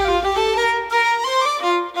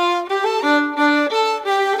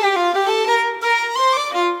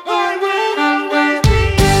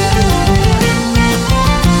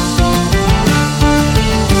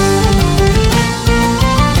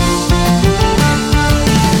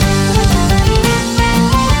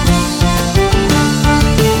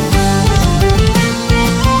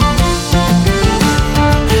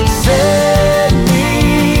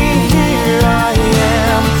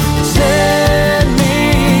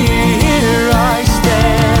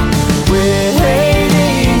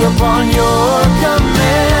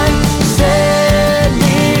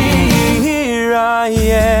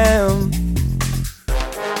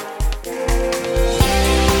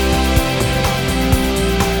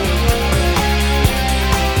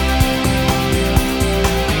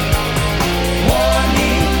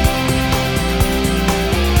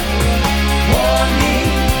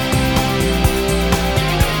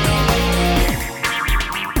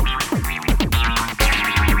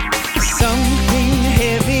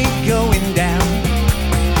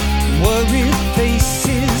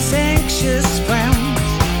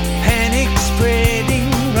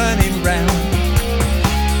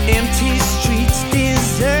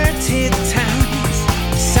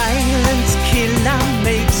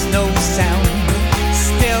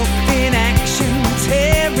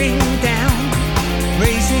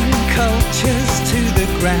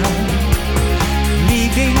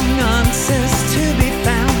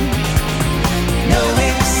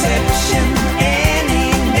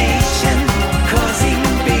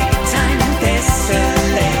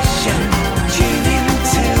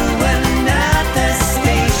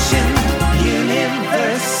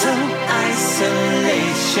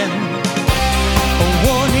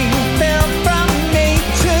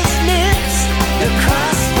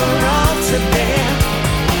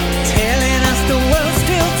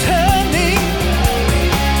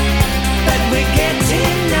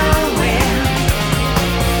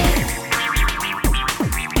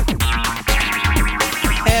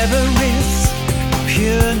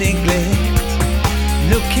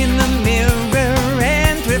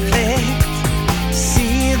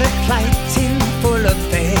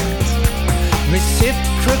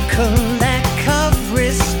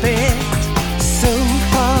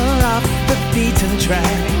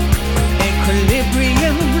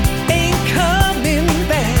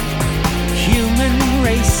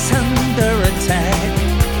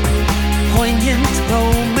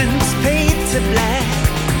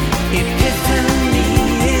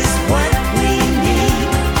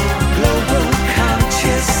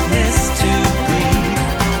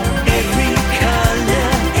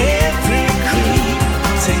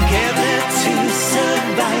 Together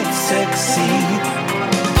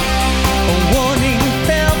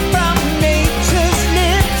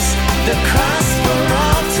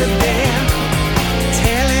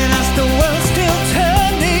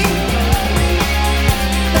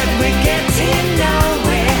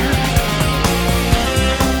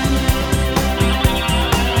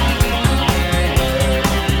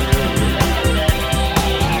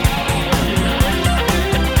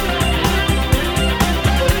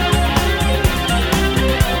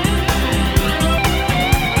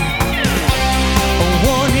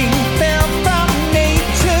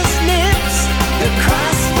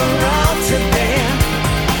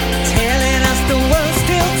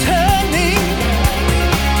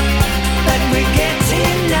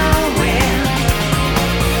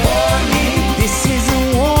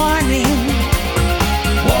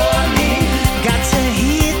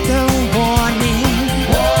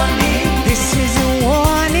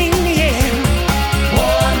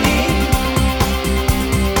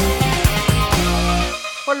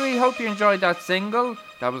enjoyed that single.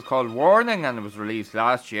 That was called Warning and it was released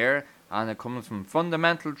last year, and it comes from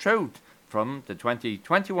Fundamental Truth from the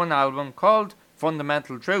 2021 album called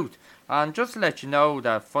Fundamental Truth. And just to let you know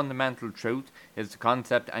that Fundamental Truth is the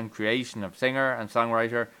concept and creation of singer and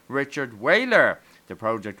songwriter Richard Whaler. The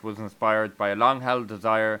project was inspired by a long-held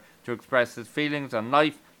desire to express his feelings on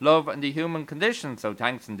life, love and the human condition. So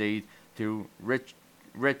thanks indeed to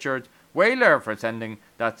Richard Whaler for sending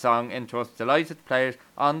that song into us. Delighted to play it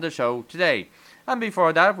on the show today. And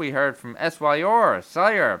before that we heard from SYR,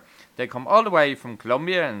 Sire. They come all the way from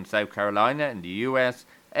Columbia in South Carolina in the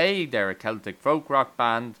USA. They're a Celtic folk rock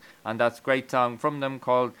band, and that's a great song from them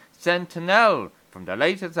called Sentinel from their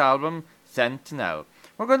latest album, Sentinel.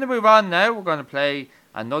 We're going to move on now. We're going to play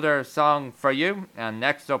another song for you. And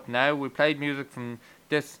next up now, we played music from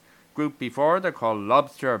this group before. They're called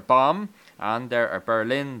Lobster Bomb, and they're a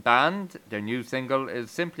Berlin band. Their new single is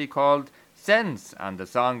simply called Sense, and the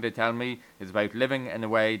song, they tell me, is about living in a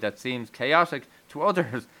way that seems chaotic to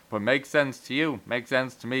others but makes sense to you, makes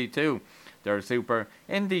sense to me too. They're a super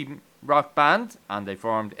indie rock band, and they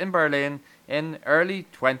formed in Berlin in early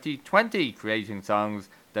 2020, creating songs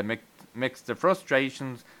that mix the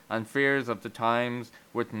frustrations and fears of the times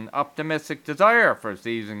with an optimistic desire for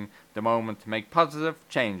seizing the moment to make positive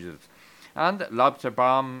changes. And Lobster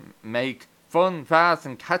Bomb make fun, fast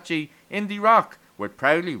and catchy indie rock with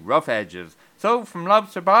proudly rough edges. So from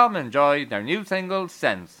Lobster Bomb, enjoy their new single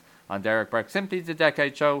Sense on Derek Burke Simply the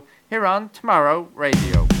Decade Show here on Tomorrow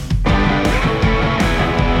Radio.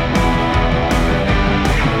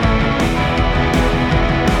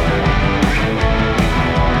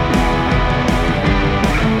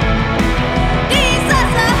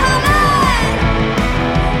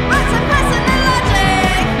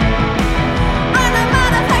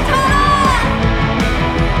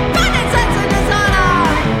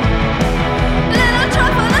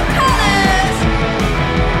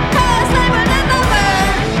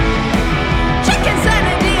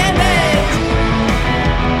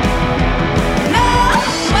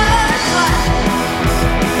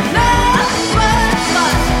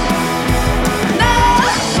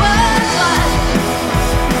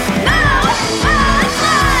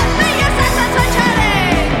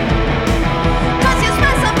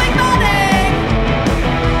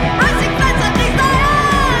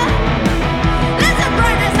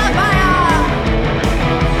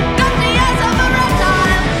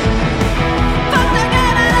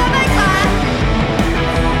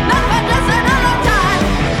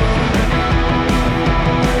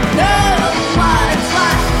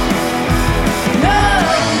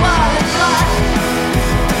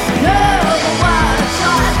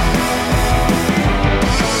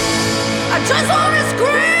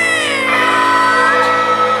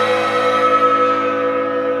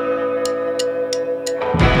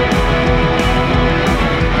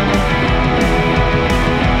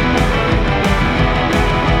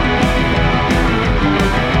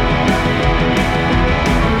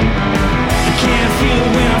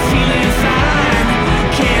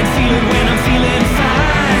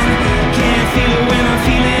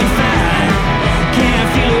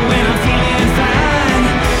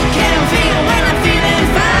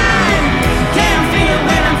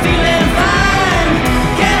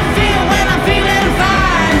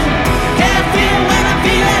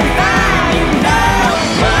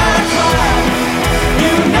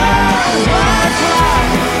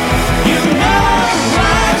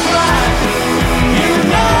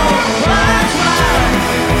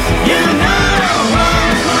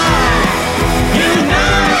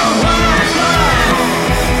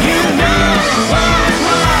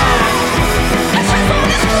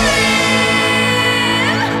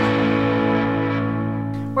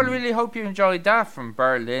 Hope you enjoyed that from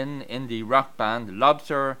Berlin indie rock band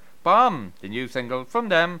Lobster Bomb, the new single from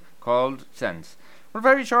them called Sense. Well,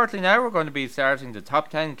 very shortly now we're going to be starting the top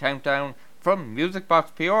 10 countdown from Music Box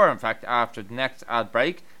PR, in fact after the next ad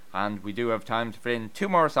break, and we do have time to fit in 2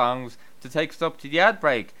 more songs to take us up to the ad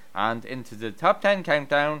break and into the top 10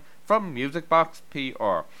 countdown from Music Box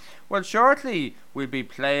PR. Well, shortly we'll be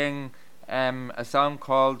playing a song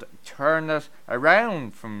called Turn It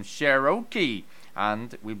Around from Cherokee,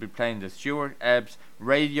 and we'll be playing the Stuart Ebbs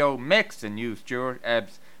Radio Mix, the new Stuart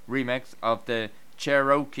Ebbs remix of the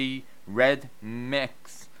Cherokee Red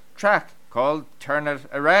Mix track called Turn It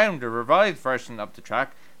Around. The revised version of the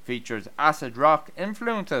track features acid rock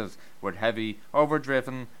influences with heavy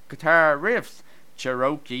overdriven guitar riffs.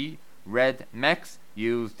 Cherokee Red Mix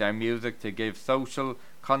used their music to give social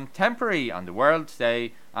contemporary on the world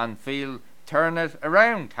today, and feel Turn It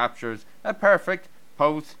Around captures a perfect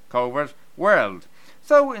post-COVID world.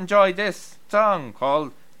 So enjoy this song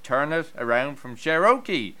called Turn It Around from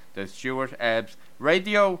Cherokee, the Stuart Ebbs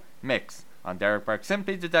Radio Mix on Derek Burke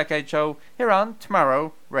Simply the Decade Show here on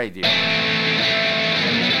Tomorrow Radio.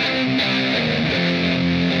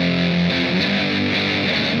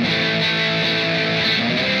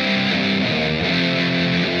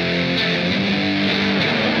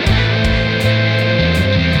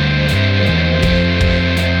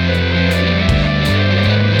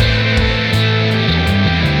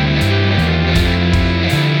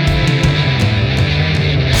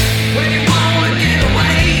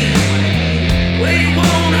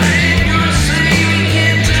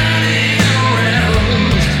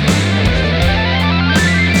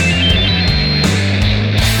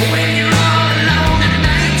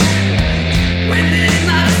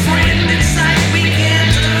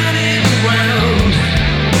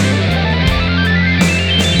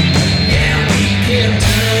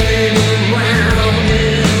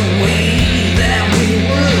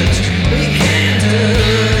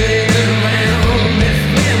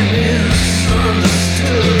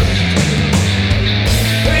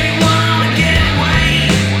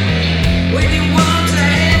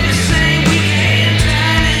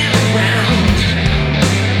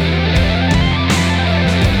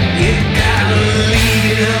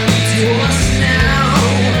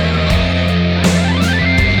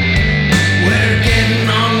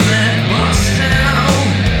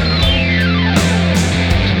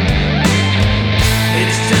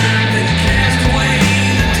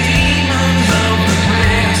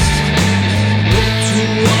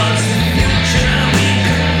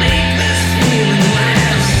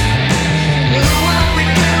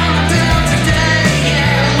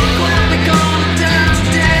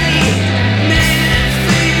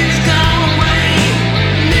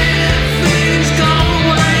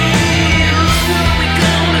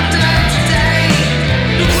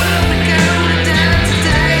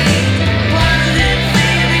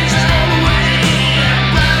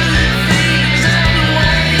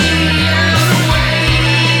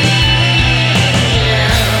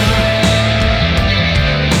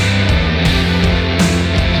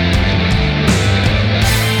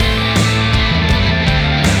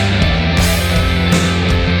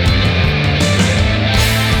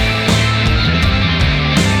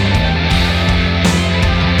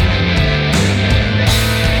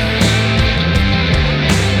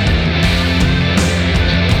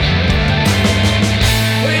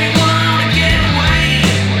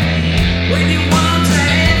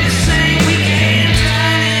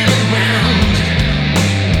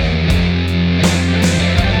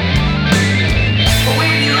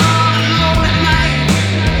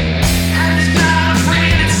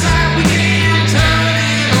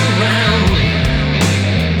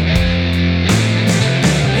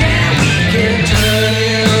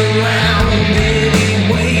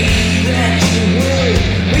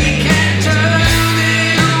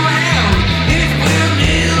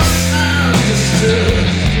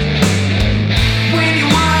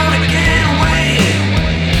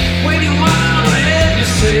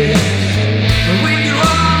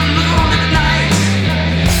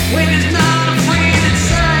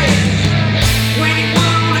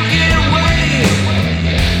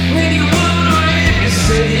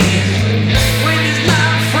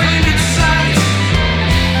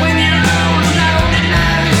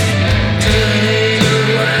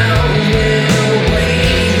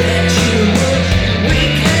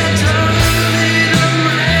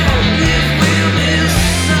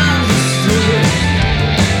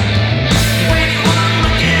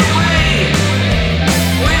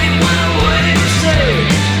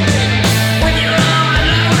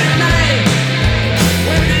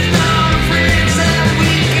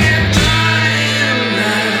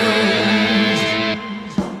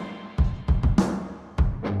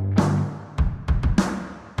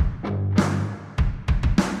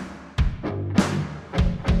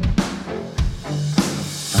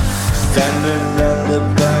 Standing on the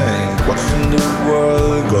bank, watching the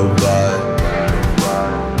world go by.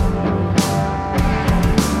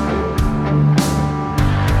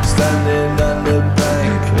 Standing on the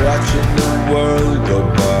bank, watching the world go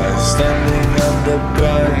by. Standing on the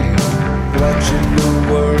bank, watching the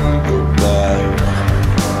world go by.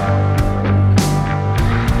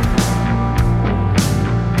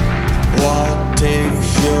 What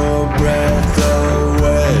takes your breath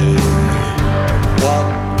away? What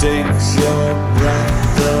takes your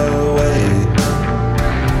breath away?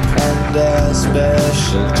 And a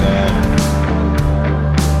special time.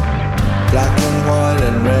 Black and white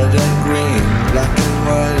and red and green. Black and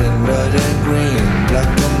white and red and green.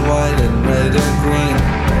 Black and white and red and green.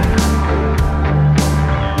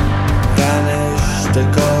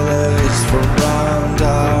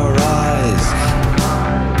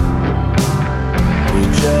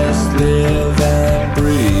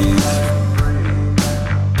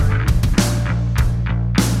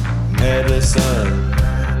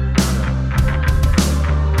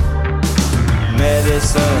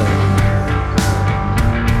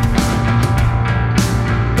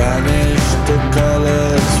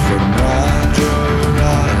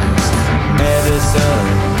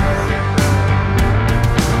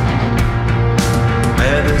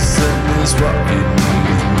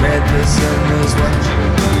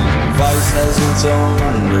 its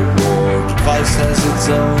own reward. Vice has its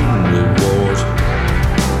own reward.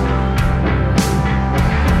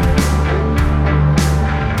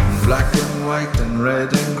 Black and white and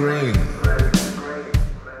red and green.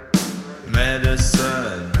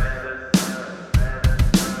 Medicine.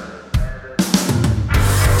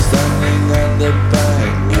 Standing at the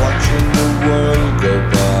bank, watching the world go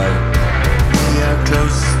by. We are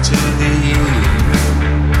close to the evening.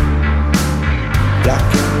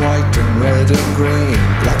 Black and white and red and green.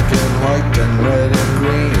 Black and white and red and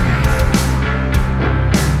green.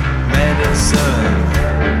 Medicine.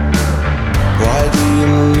 Why do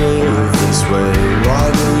you live this way? Why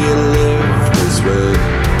do you live this way?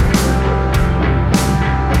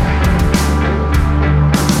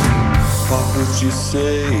 What would you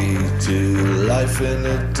say to life in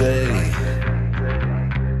a day?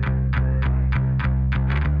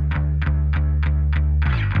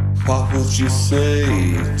 What would you say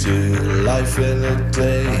to life in a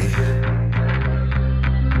day?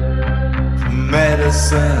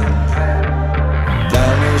 Medicine.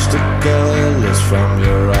 Banish the colors from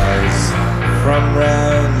your eyes, from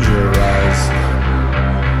round your eyes.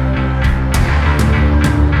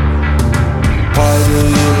 Why do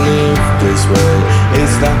you live this way?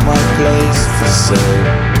 Is that my place to say?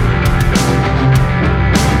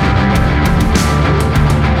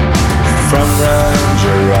 From round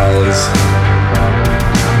your eyes.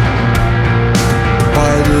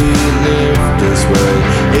 Why do you live this way?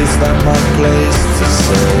 Is that my place to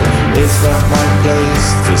say? Is that my place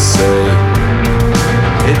to say?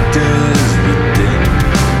 It is within.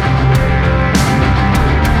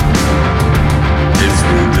 It's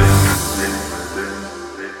within.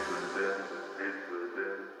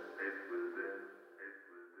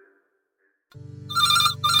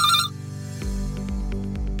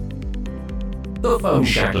 The Phone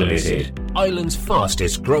Shack Limited, Ireland's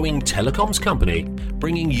fastest growing telecoms company,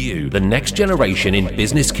 bringing you the next generation in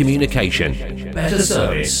business communication, better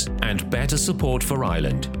service and better support for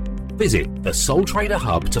Ireland. Visit the Sole Trader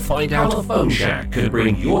Hub to find out how the Phone Shack can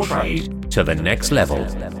bring your trade to the next level.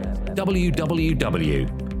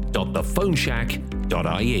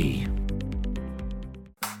 www.thephoneshack.ie.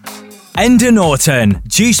 Enda Norton,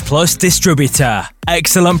 Juice Plus distributor.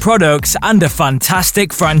 Excellent products and a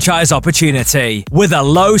fantastic franchise opportunity with a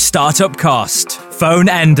low startup cost. Phone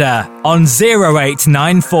Enda on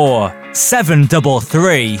 0894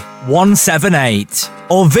 733 178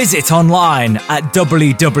 or visit online at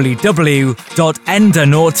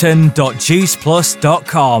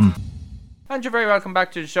www.endanorton.juiceplus.com. And you're very welcome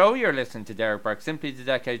back to the show. You're listening to Derek Burke, Simply the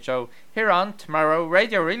Decade Show, here on Tomorrow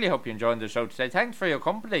Radio. Really hope you're enjoying the show today. Thanks for your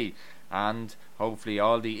company. And hopefully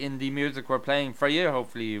all the indie music we're playing for you,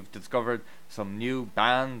 hopefully you've discovered some new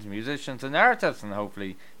bands, musicians and artists, and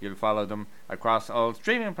hopefully you'll follow them across all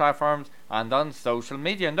streaming platforms and on social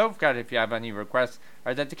media. And don't forget, if you have any requests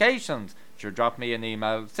or dedications, you drop me an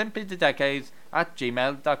email,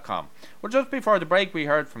 simplythedecades@gmail.com. Well, just before the break we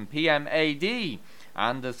heard from PMAD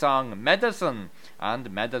and the song Medicine,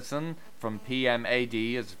 and Medicine from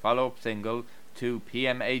PMAD is a follow-up single to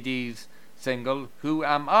PMAD's single Who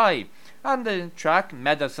Am I, and the track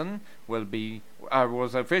Medicine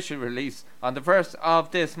was officially released on the 1st of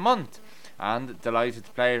this month, and delighted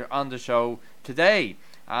to play it on the show today.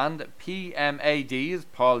 And PMAD is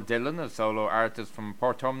Paul Dillon, a solo artist from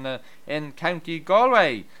Portumna in County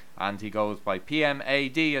Galway, and he goes by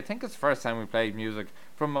PMAD. I think it's the first time we played music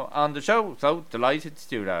from on the show, so delighted to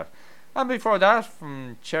do that. And before that,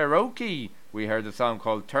 from Cherokee, we heard a song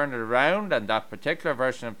called Turn It Around, and that particular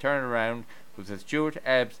version of Turn It Around was a Stuart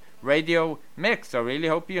Ebbs radio mix, so really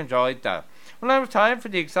hope you enjoyed that. Well, now it's time for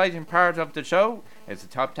the exciting part of the show. It's the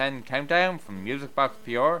Top 10 Countdown from Music Box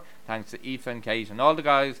PR. Thanks to Aoife and Kate and all the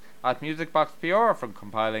guys at Music Box PR for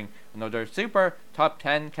compiling another super Top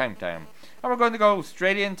 10 Countdown. And we're going to go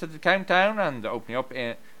straight into the countdown, and opening up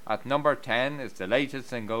at number 10 is the latest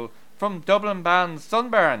single from Dublin band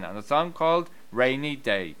Sunburn, and a song called Rainy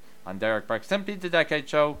Day. I'm Derek Burke, Simply the Decade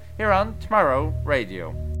Show, here on Tomorrow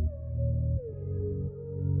Radio.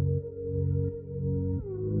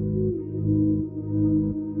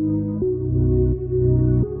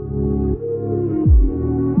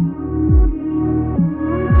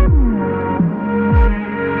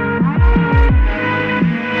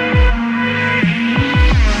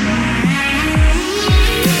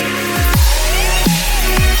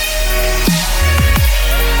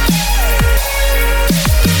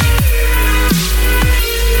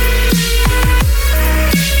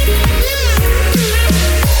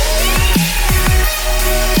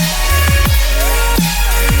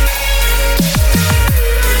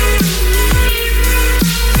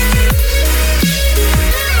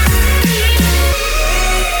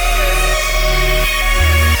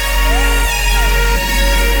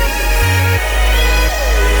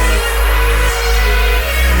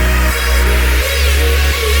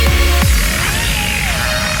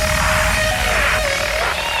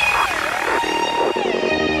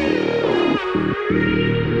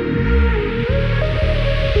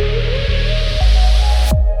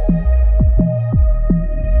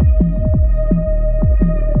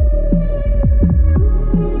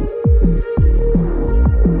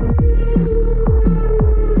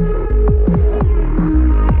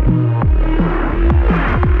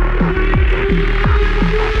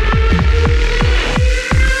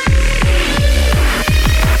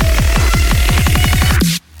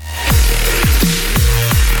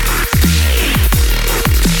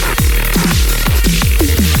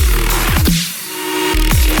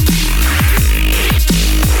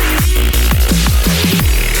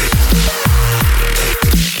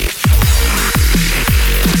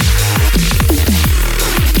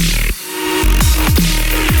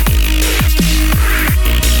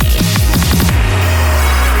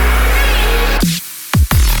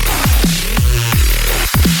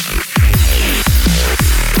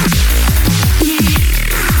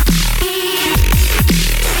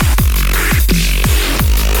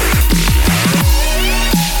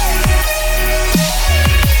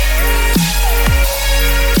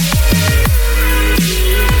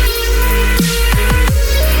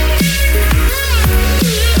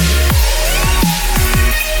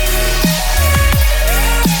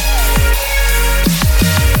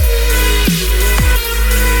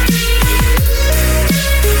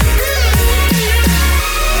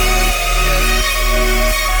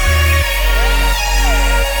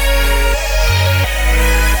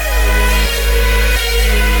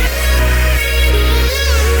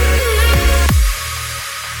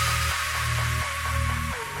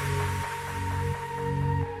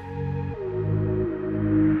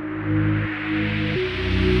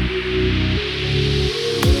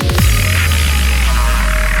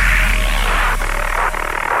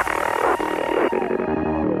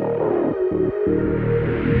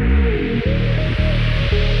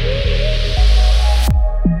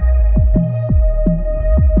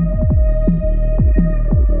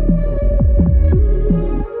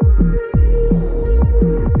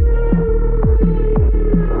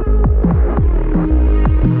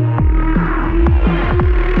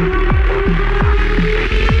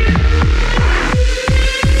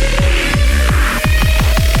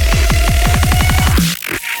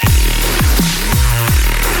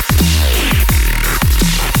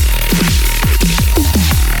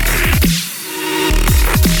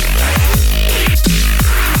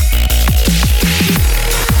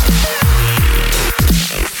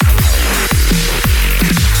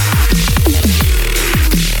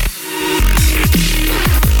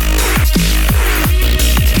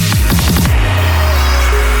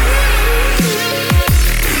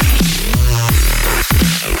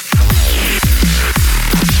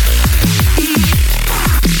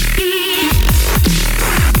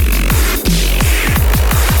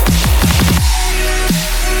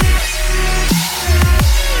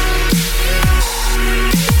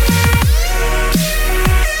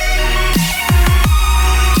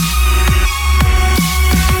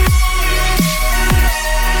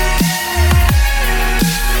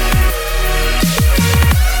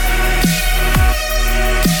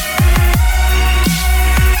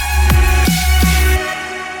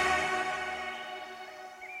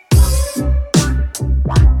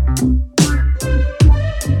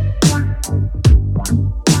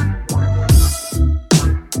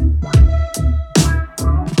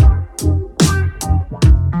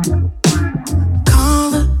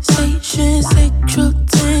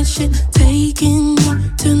 tension, taking me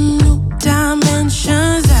to new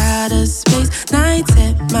dimensions, outer space, nights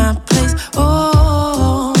at my place.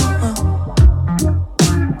 Oh,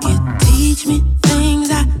 you teach me things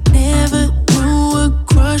I never knew. A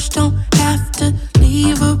crush don't have to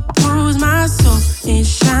leave a bruise. My soul is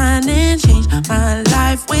shining, change my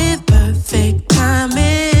life with perfect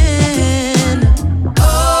timing.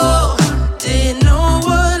 Oh, didn't know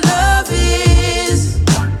what love is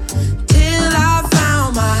till I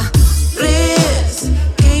found my bliss.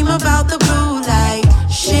 Came about the blue like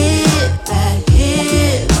shit that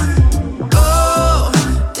hits. Oh,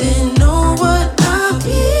 didn't know what love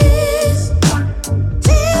is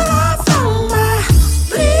till I found my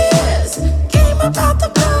bliss. Came about the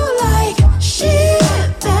blue like shit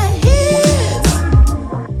that hits.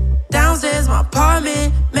 Downstairs my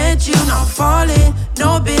apartment, met you, now I'm falling.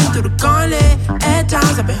 No, been through the gauntlet. At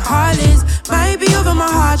times I've been heartless. Might be over my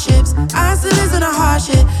hardships. I still listen to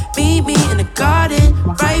hardship. Meet me in the garden,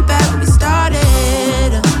 right back when we started.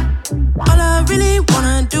 All I really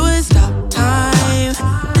wanna do is stop time.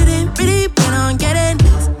 Didn't really plan on getting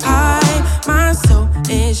this high. My soul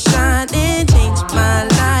is shining, changed my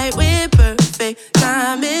life with perfect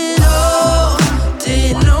timing. Oh,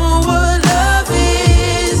 didn't know what love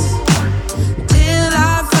is till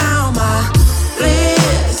I found my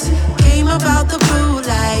bliss. Came about the blue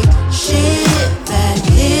like shit that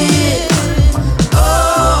hits.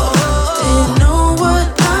 Oh, didn't know what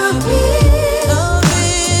love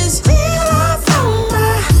is till I found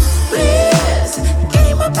my bliss.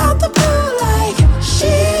 Came about the blue like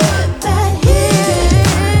shit that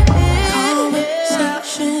hits.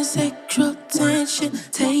 Conversation, sexual tension,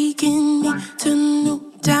 taking me to new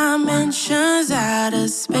dimensions, outer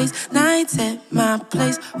space, nights at my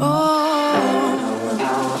place. Oh,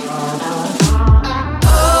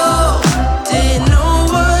 didn't know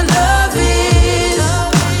what love is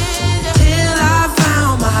till I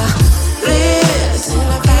found my bliss.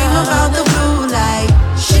 Came about the blue like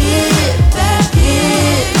shit that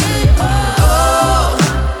hits. Oh,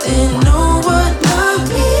 didn't know what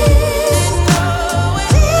love is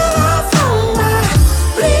till I found my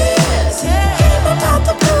bliss. Came about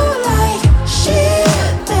the blue like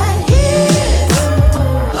shit that hits.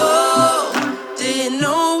 Oh, didn't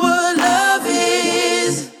know what love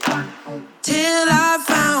is till I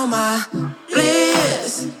found my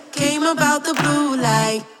bliss. Came about the blue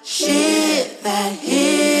like shit that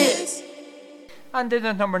hits. And in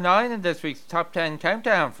at number 9 in this week's Top 10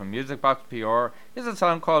 Countdown from Music Box PR is a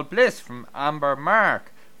song called Bliss from Amber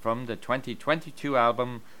Mark from the 2022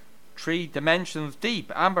 album 3 Dimensions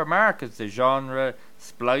Deep. Amber Mark is the genre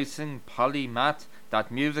splicing polymath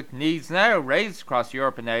that music needs now, raised across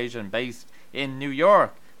Europe and Asia and based in New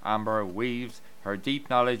York. Amber weaves her deep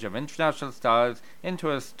knowledge of international styles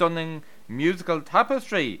into a stunning musical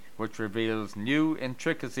tapestry which reveals new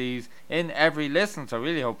intricacies in every listen. So I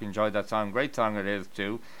really hope you enjoyed that song. Great song it is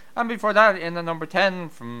too. And before that, in the number 10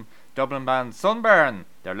 from Dublin band Sunburn,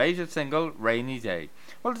 their latest single Rainy Day.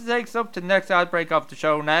 Well, to take us up to the next outbreak of the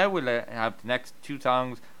show now, we'll have the next two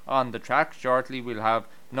songs on the track. Shortly we'll have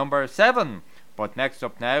number 7, but next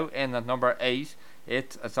up now in at number 8,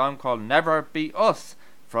 it's a song called Never Be Us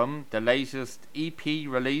from the latest EP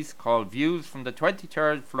release called Views from the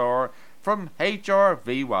 23rd Floor from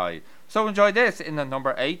HRVY. So enjoy this in the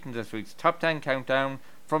number 8 in this week's Top 10 Countdown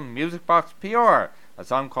from Music Box PR, a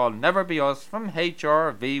song called Never Be Us from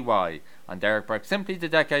HRVY. And Derek Burke, Simply the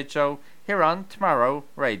Decade Show, here on Tomorrow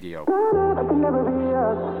Radio. I can never be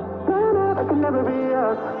us. I can never be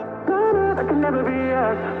us. I can never be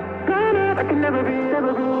us. I can never be,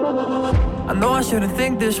 never be. I know I shouldn't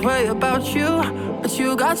think this way about you, but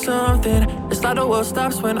you got something. It's like the world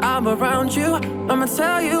stops when I'm around you. I'ma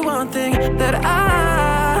tell you one thing, that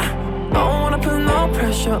I don't wanna put no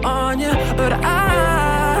pressure on you, but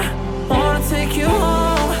I wanna take you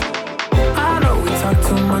home. I know we talk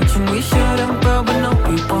too much and we shouldn't, but we know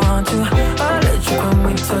we want to. I let you when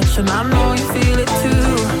we touch and I know you feel it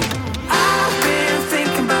too. I've been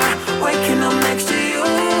thinking about waking up next to you.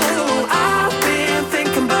 I've been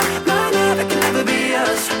thinking about night that can never be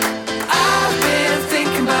us. I've been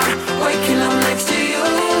thinking about waking up next to you.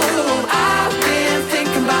 I've been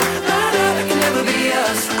thinking about night that can never be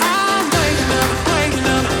us. I'm waking up, waking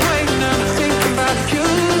up, waking up, thinking about you.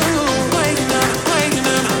 Waking up, waking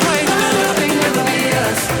up, waking up, that can never be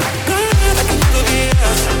us. That can never be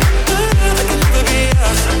us. That can never be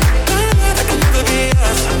us. That can never be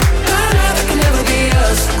us.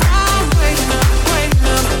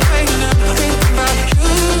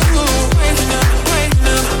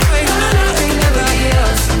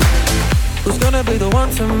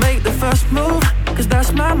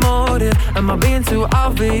 motive? Am I being too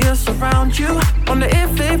obvious around you? Wonder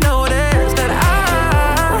if they've noticed that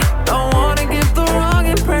I don't wanna give the wrong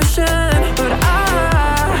impression, but I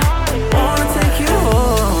wanna take you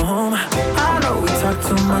home. I know we talk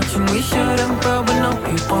too much and we shouldn't, but we know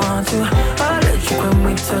we want to. I let you when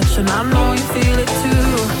we touch and I know you feel it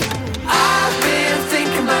too. I've been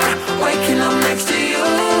thinking about waking up next to you.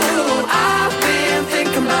 I've been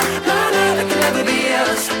thinking about that can never be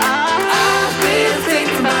us. I've been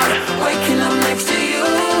thinking about waking up next to you.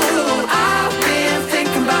 I've been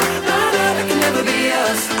thinking about that can never be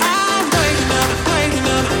us. I'm waking up, waking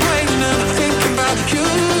up, waking up, thinking about you.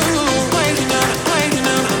 Waking up, waking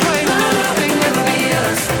up, waking up, that can never be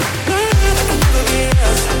us. That can never be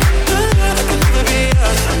us. That can never be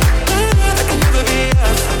us. That can never be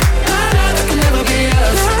us. That can never be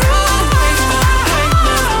us.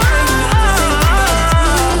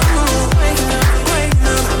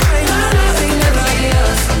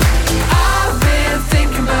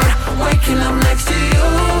 Waking up next to you.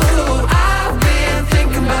 I've been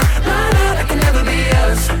thinking about that can never be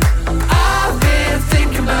us. I've been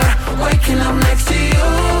thinking about waking up next to you.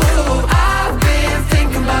 I've been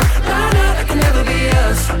thinking about that can never be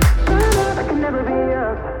us. That can never be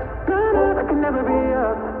us. That can never be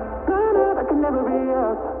us. That can never be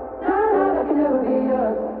us. That can never be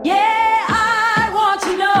us. Yeah, I want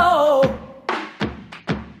to know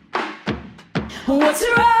what's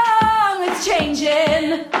wrong with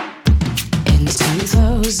changing.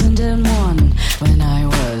 2001, when I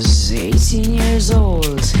was 18 years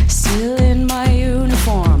old, still in my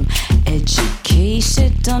uniform,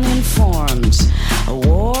 educated, uninformed. A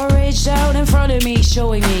war raged out in front of me,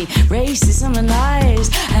 showing me racism and lies,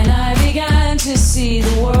 and I began to see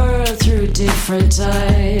the world through different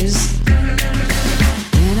eyes.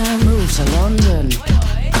 Then I moved to London.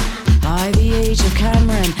 By the age of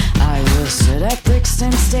Cameron, I was stood at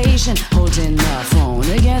Brixton Station, holding the phone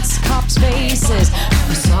against cops' faces.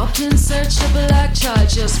 I stopped in search of a black child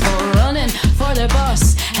just for running for their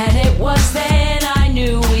bus, and it was then I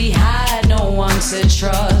knew we had no one to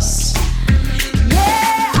trust.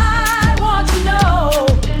 Yeah, I want to know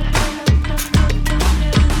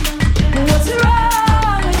what's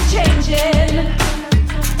wrong with changing.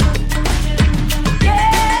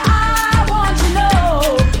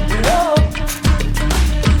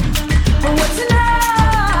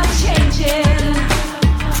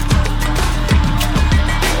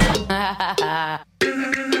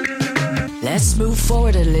 Let's move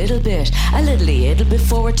forward a little bit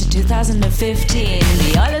forward to 2015.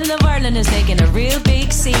 The island of Ireland is making a real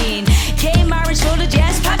big scene. Gay marriage voted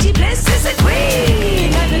yes, Patty Bliss is a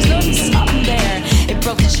queen. And there's nothing stopping there. It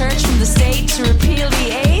broke the church from the state to repeal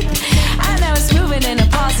the 8th, and now it's moving in a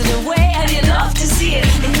positive way, and you love to see it.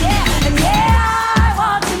 And yeah, I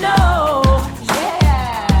want to know,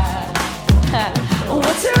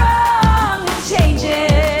 what's wrong with changing?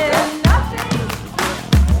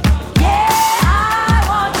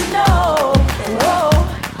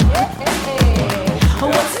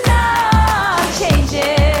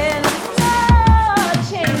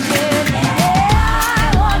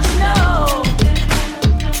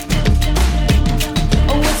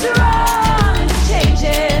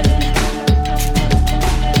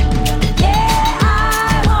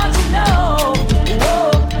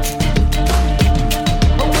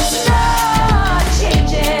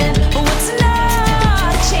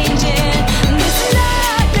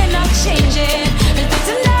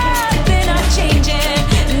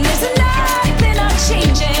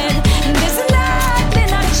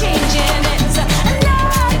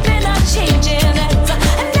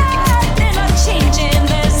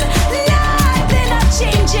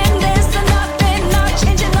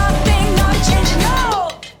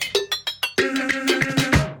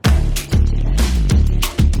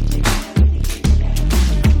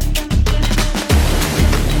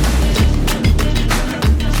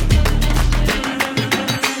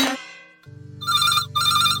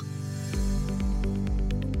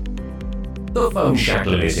 The Phone Shack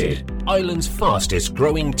Limited, Ireland's fastest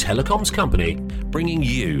growing telecoms company, bringing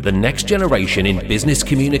you the next generation in business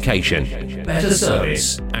communication, better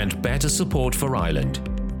service and better support for Ireland.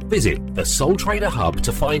 Visit the Sole Trader Hub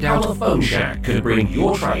to find out how the Phone Shack can bring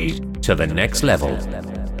your trade to the next level.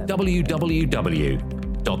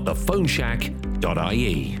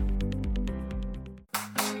 www.thephoneshack.ie.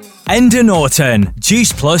 Enda Norton,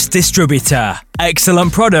 Juice Plus distributor.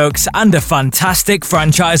 Excellent products and a fantastic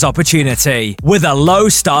franchise opportunity with a low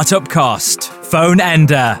startup cost. Phone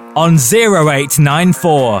Enda on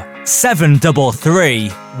 0894 733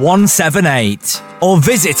 178 or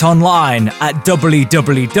visit online at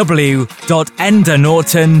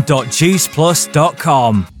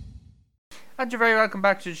www.endernorton.juiceplus.com. And you're very welcome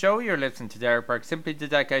back to the show. You're listening to Derek Burke, Simply the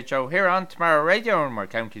Decade Show, here on Tomorrow Radio, and we're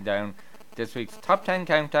counting down this week's Top 10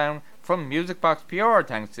 Countdown from Music Box PR,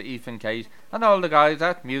 thanks to Ethan, Kate and all the guys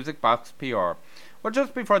at Music Box PR. Well,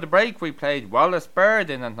 just before the break we played Wallace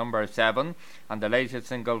Bird in at number 7, and the latest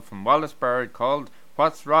single from Wallace Bird called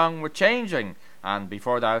What's Wrong With Changing, and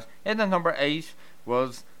before that in at number 8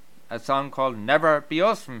 was a song called Never Be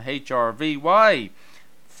Us from HRVY,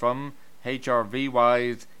 from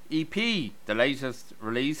HRVY's EP, the latest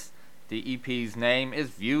release. The EP's name is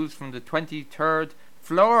Views from the 23rd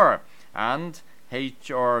Floor, and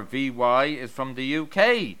HRVY is from the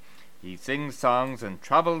UK. He sings songs and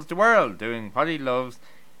travels the world doing what he loves,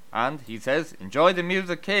 and he says, enjoy the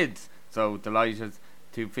music, kids. So delighted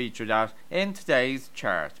to feature that in today's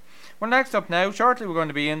chart. Well, next up now, shortly we're going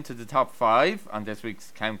to be into the top 5 on this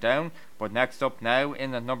week's countdown, but next up now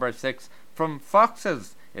in at number 6 from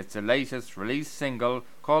Foxes. It's the latest release single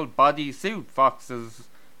called Bodysuit. Fox's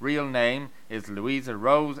real name is Louisa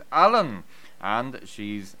Rose Allen, and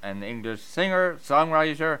she's an English singer,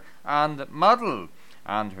 songwriter and model,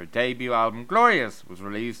 and her debut album Glorious was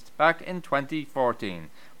released back in 2014.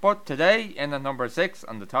 But today in at number 6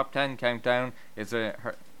 on the top 10 countdown is the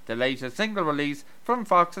latest single release from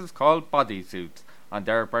Foxes called Bodysuits, on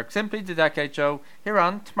Derek Burke, Simply the Decade Show, here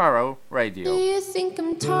on Tomorrow Radio. Do you think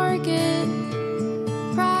I'm target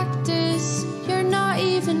practice? You're not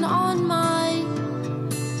even on my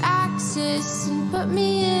axis, and put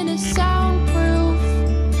me in a soundproof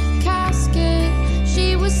casket.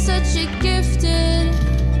 She was such a gifted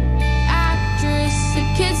actress. The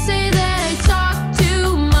kids say that I talk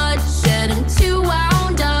too much and I'm too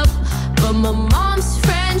wound up, but my mom's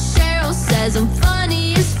friend Cheryl says I'm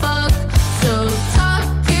funny as fuck. So talk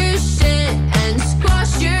your shit and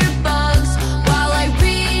squash your bugs while I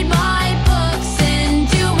read my books and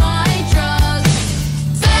do my drugs.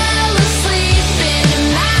 Fell asleep in a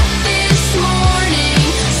mat this morning,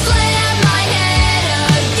 slammed my head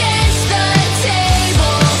against the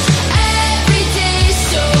table. Every day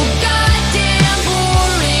so goddamn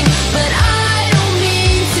boring, but I don't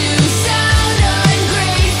mean to sound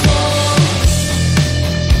ungrateful.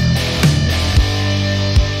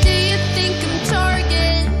 Do you think I'm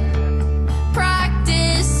target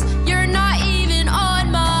practice? You're not even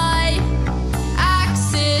on my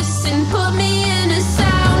axis, and put me in a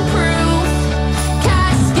soundproof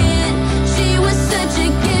casket. She was such a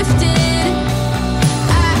gifted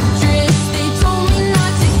actress. They told me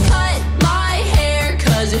not to cut my hair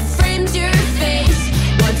 'cause it frames your face.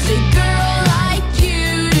 What's a girl like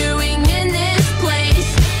you doing in this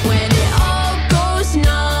place when it all goes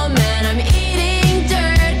numb and I'm eating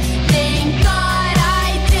dirt? Thank God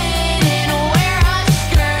I didn't wear a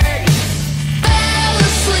skirt. Fell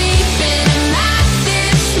asleep in a mat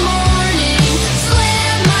this morning,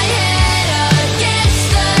 slammed my head against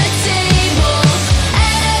the table.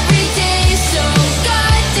 Every day so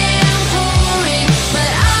goddamn boring,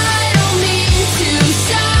 but I don't mean to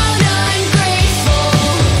sound ungrateful.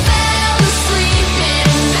 Fell asleep in a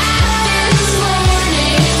mat this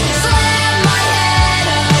morning, slammed my head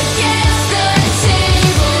against the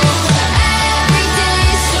table. Every day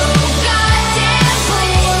so goddamn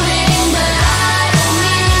boring, but I don't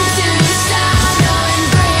mean to sound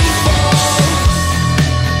ungrateful.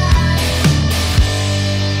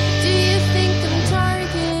 Do you think I'm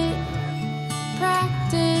target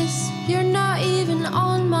practice? You're not even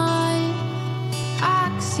on my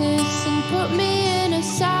axis, and put me in a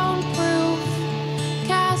soundproof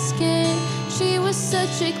casket. She was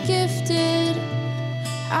such a gifted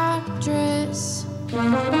actress.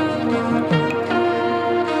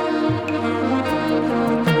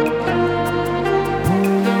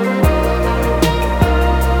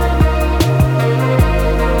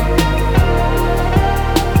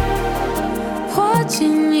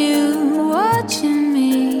 Watching you, watching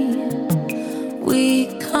me, we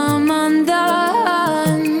come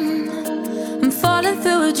undone. I'm falling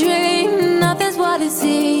through a dream, nothing's what it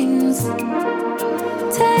seems.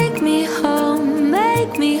 Take me home,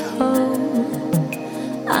 make me whole.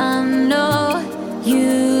 I know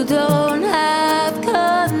you don't have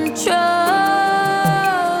control.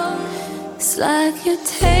 It's like you're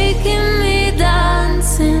taking me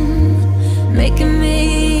dancing, making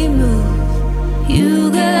me move.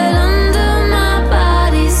 You get under my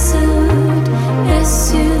bodysuit,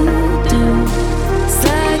 yes you do. It's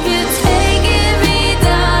like you're taking me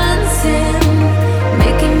dancing,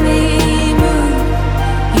 making me move.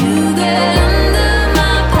 You get under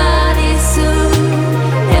my bodysuit,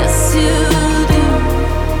 yes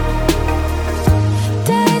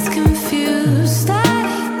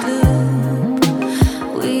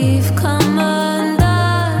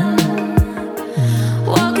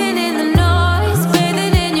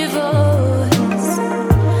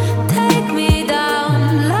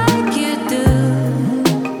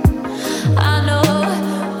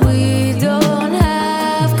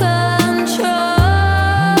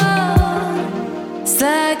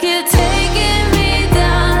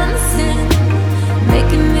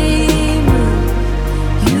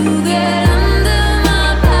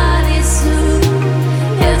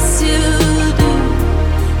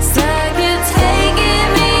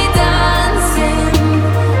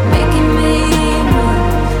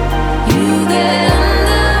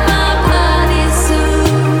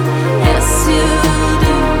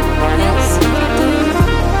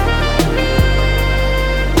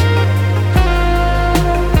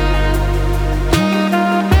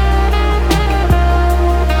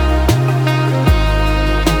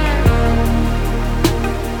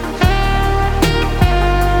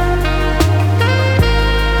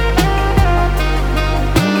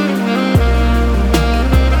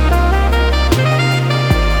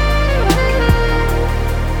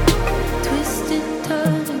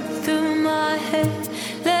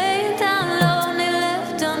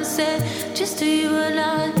just you and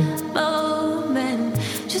I, moment,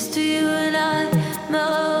 just you and I,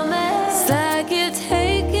 moment. It's like you're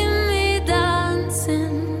taking me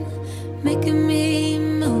dancing, making me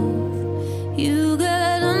move. You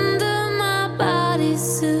got under my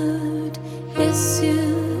bodysuit, yes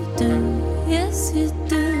you do, yes you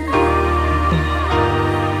do.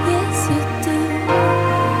 Yes you do,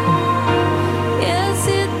 yes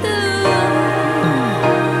you do.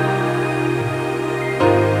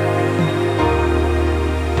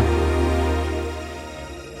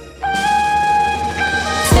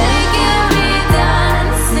 Taking me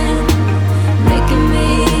dancing, making me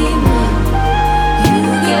move. You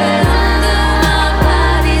get under my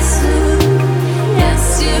bodysuit, yes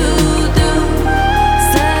you do. It's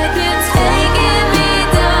like you're taking me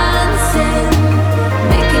dancing,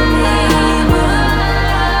 making me move.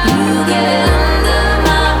 You get under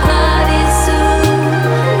my bodysuit,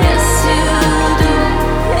 yes you do,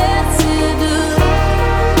 yes you do,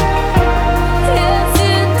 yes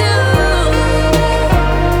you do.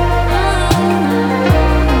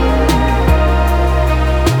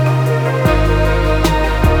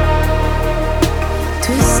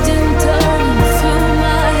 Twisting, turning through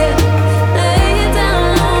my head, lay it down,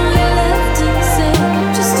 only left to say,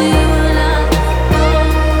 just you and I,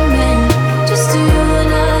 moment, just you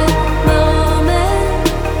and I,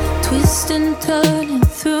 moment. Twisting, turning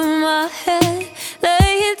through my head,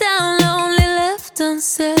 lay it down, only left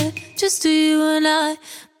unsaid, just you and I,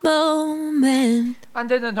 moment.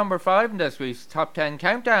 And in at number 5 in this week's Top 10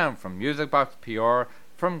 Countdown from Music Box PR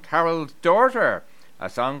from Carol's Daughter, a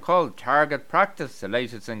song called Target Practice, the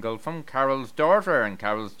latest single from Carol's Daughter. And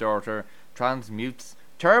Carol's Daughter transmutes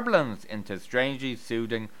turbulence into strangely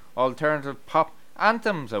soothing alternative pop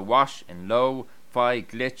anthems awash in low-fi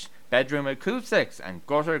glitch bedroom acoustics and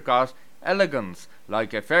gutter goth elegance,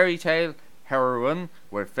 like a fairy tale heroine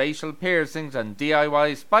with facial piercings and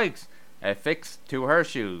DIY spikes affixed to her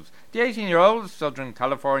shoes. The 18-year-old Southern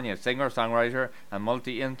California singer-songwriter and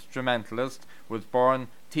multi-instrumentalist was born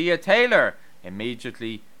Tia Taylor,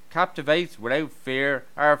 immediately captivates without fear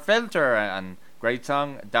or filter, and great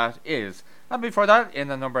song that is. And before that, in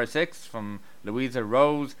the number 6 from Louisa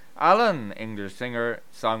Rose Allen, English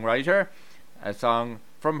singer-songwriter, a song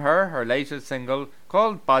from her latest single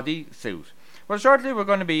called Body Suit. Well, shortly we're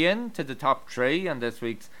going to be into the top 3 on this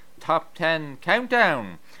week's Top 10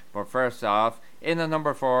 Countdown. But first off, in the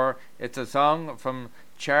number 4, it's a song from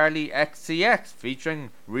Charlie XCX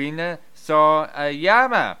featuring Rina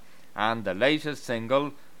Sawayama, and the latest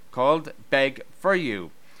single called Beg For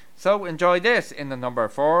You. So enjoy this in the number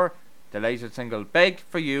 4, the latest single Beg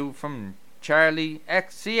For You from Charlie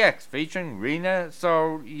XCX featuring Rina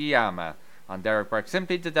Sawayama on Derek Burke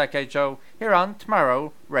Simply the Decade Show here on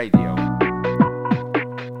Tomorrow Radio.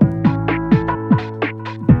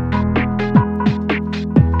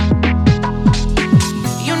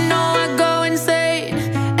 You know I go insane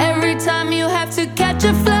every time you have to catch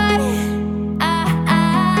a flight.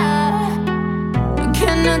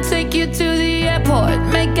 Can I take you to the airport?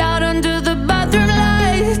 Make out under the bathroom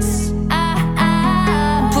lights.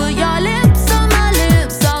 Put your lips on my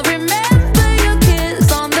lips. I'll remember your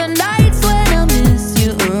kiss on the nights when I miss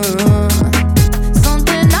you.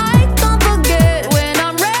 Something I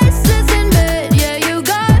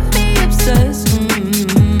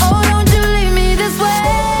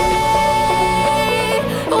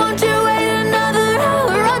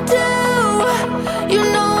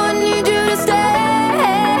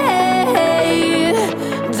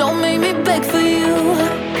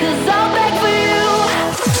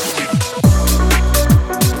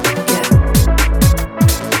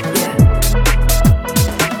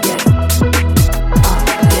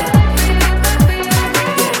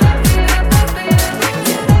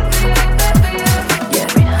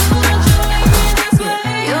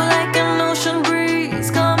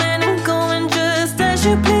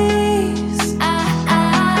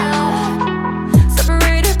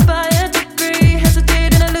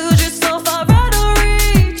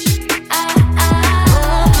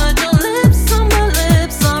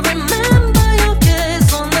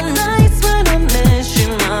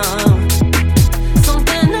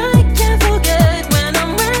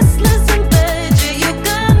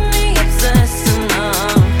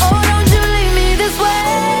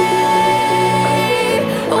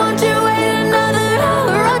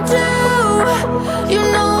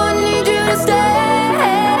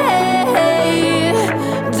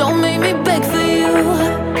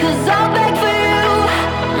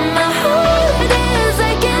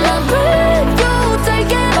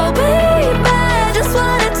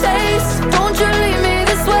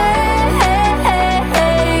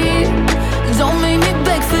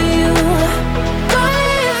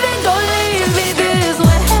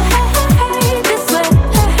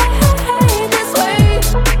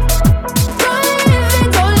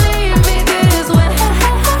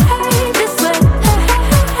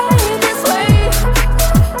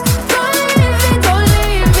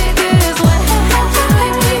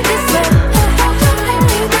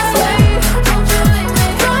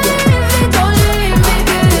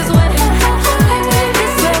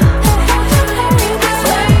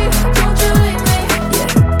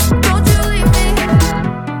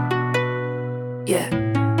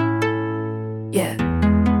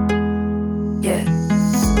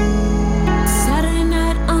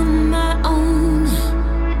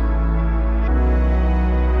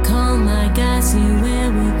my God, see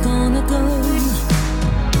where we're gonna go.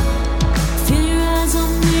 Feel your eyes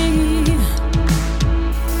on me.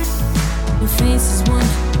 Your face is one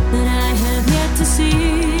that I have yet to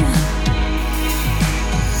see.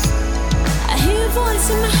 I hear your voice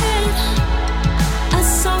in my head, a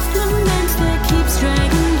soft lament that keeps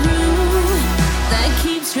dragging through, that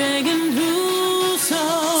keeps dragging through. So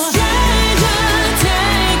stranger,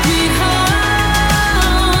 take me home.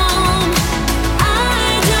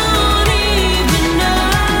 I don't even know,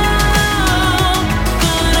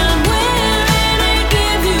 but I'm willing to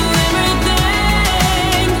give you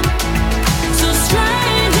everything. So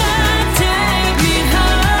stranger, take me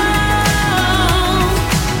home.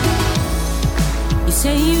 You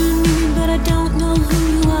say you knew, but I don't know who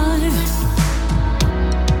you are,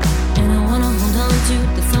 and I wanna hold on to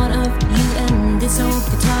the thought of you and this old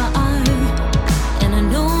guitar. And I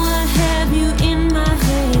know I have you in my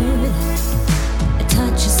head, a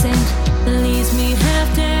touch of scent that leaves me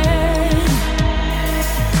half dead.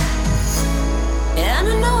 And I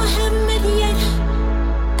know I haven't met yet,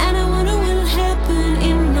 and I wonder what'll happen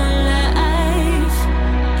in my life,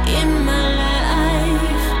 in my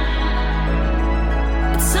life.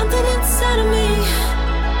 But something inside of me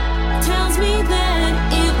tells me that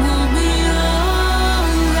it will be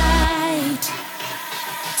alright.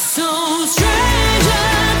 So stranger,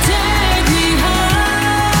 take me home.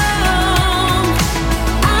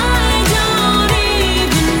 I don't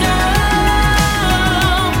even know,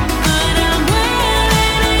 but I'm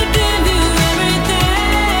willing to give you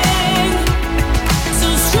everything. So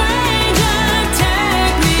stranger,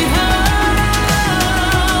 take me home.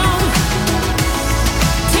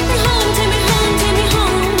 Take me home, take me home, take me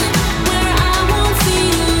home, where I won't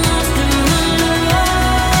feel lost or alone.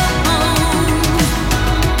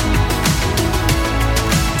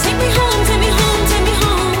 Take me home, take me home, take me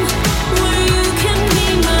home, where you can be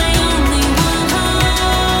my only one.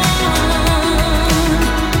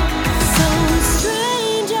 So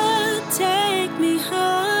stranger, take me home.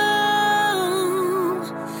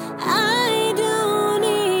 I don't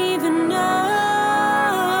even know.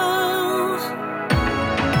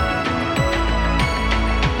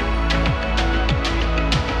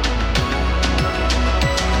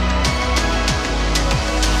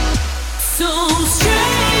 So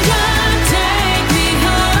stranger, take me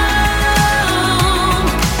home.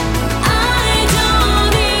 I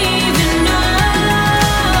don't even know,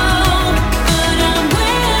 but I'm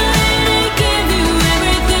willing to give you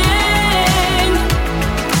everything.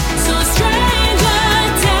 So stranger,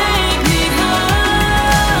 take me home.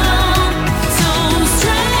 So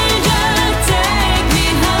stranger, take me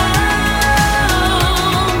home.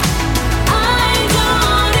 I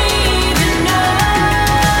don't even know,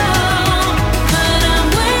 but I'm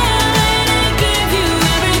willing to give you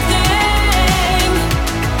everything.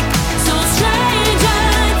 So stranger,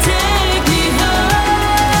 take me home.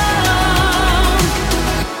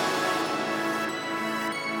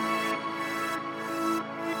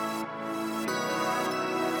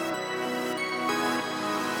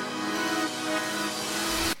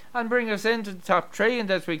 And bring us into the top 3 in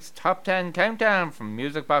this week's top 10 countdown from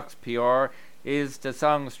Music Box PR is the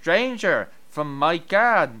song Stranger from My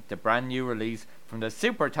God, the brand new release from the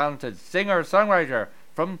super talented singer-songwriter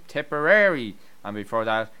from Tipperary. And before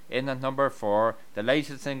that, in at number 4, the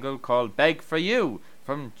latest single called Beg For You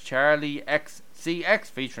from Charlie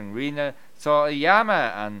XCX featuring Rina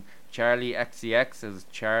Sawayama, and Charlie XCX is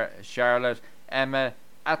Charlotte Emma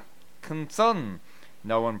Atkinson,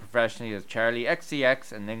 known professionally as Charlie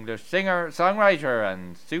XCX, an English singer-songwriter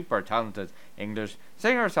and super talented English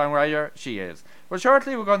singer-songwriter she is. Well,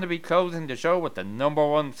 shortly we're going to be closing the show with the number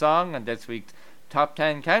 1 song in this week's top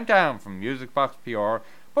 10 countdown from Music Box PR.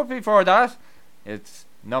 But before that, it's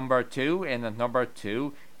number 2. In at number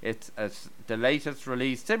 2, it's the latest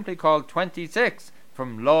release, simply called 26,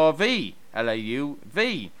 from Law V,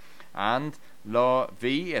 L-A-U-V. And Law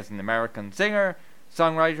V is an American singer,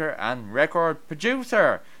 songwriter and record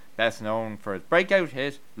producer, best known for his breakout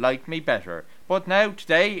hit Like Me Better. But now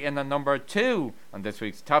today in the number 2 on this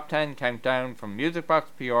week's top 10 countdown from Music Box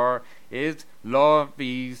PR is Law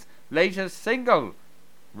V's latest single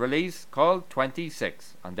release called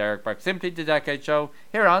 26 on Derek Burke's Simply the Decade show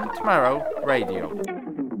here on Tomorrow Radio.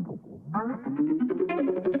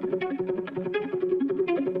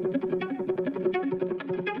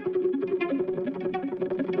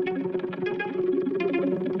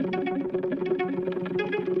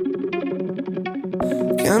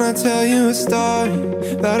 Can I tell you a story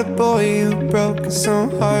about a boy who broke his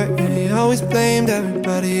own heart, and he always blamed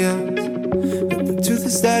everybody else, but the truth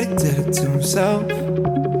is that he did it to himself.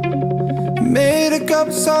 He made a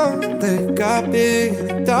couple songs, they got big,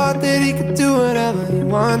 and thought that he could do whatever he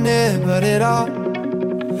wanted, but it all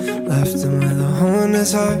left him with a hole in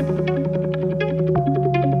his heart.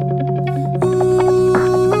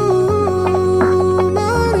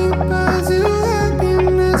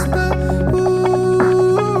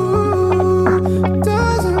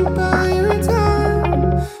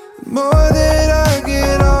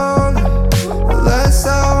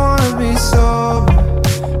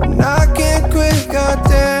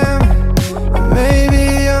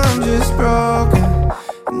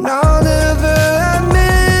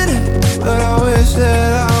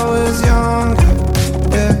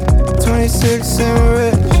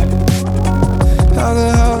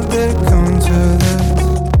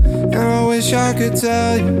 I could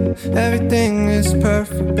tell you everything is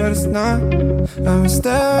perfect, but it's not. I was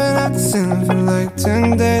staring at the ceiling for like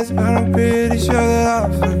 10 days, but I'm pretty sure that I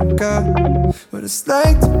forgot what it's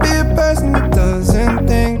like to be a person that doesn't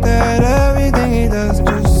think that everything he does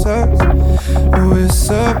just sucks. Oh, it's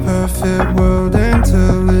a perfect world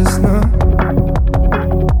until it's not.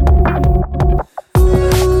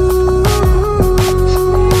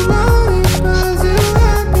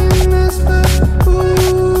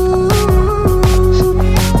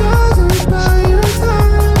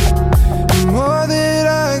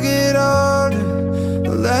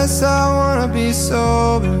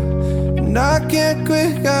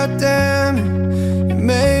 Goddamn it,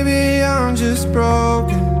 maybe I'm just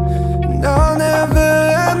broken, and I'll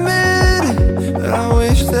never admit it, but I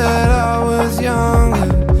wish that I was younger,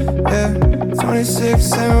 yeah,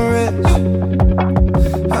 26 and rich.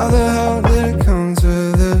 How the hell did it come to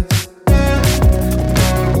this?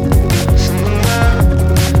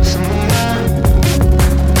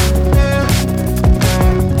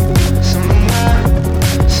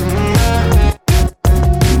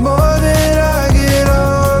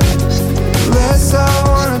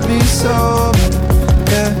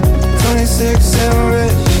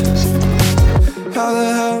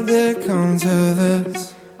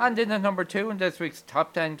 And in at number 2 in this week's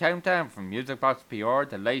Top 10 Countdown from Music Box PR,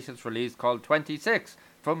 the latest release called 26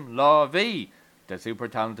 from Law V, the super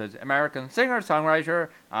talented American singer, songwriter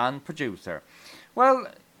and producer. Well,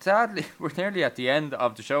 sadly, we're nearly at the end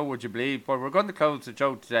of the show, would you believe, but we're going to close the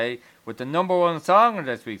show today with the number 1 song in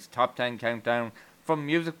this week's Top 10 Countdown from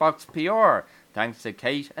Music Box PR, thanks to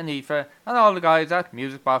Kate and Aoife and all the guys at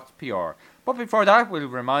Music Box PR. But before that, we'll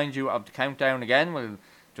remind you of the countdown again. We'll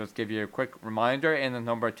just give you a quick reminder. In the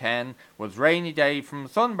number 10 was Rainy Day from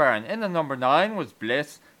Sunburn. In the number 9 was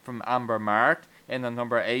Bliss from Amber Mark. In the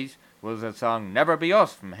number 8 was the song Never Be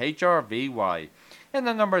Us from HRVY. In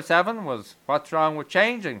the number 7 was What's Wrong With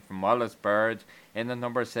Changing from Wallace Bird. In the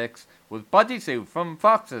number 6 was Bodysuit from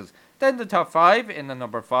Foxes. Then the top 5, in the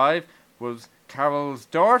number 5 was Carol's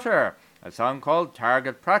Daughter, a song called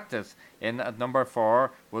Target Practice. In at number 4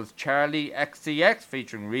 was Charlie XCX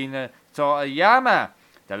featuring Rina Sawayama,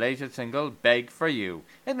 the latest single, Beg For You.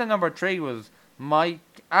 In the number 3 was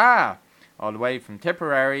Mike all the way from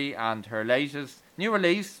Tipperary, and her latest new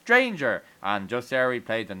release, Stranger. And just there we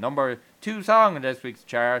played the number 2 song in this week's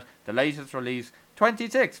chart, the latest release,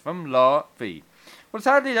 26 from Law V. Well,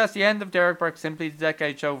 sadly, that's the end of Derek Burke's Simply the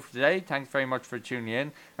Decade show for today. Thanks very much for tuning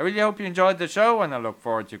in. I really hope you enjoyed the show, and I look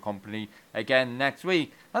forward to your company again next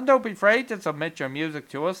week. And don't be afraid to submit your music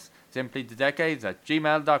to us,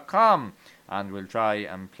 simplythedecades@gmail.com. And we'll try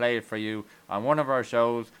and play it for you on one of our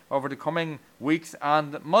shows over the coming weeks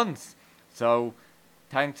and months. So,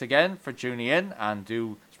 thanks again for tuning in, and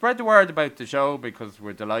do spread the word about the show, because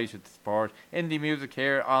we're delighted to support indie music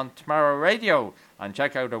here on Tomorrow Radio. And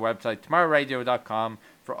check out our website, tomorrowradio.com,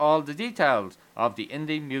 for all the details of the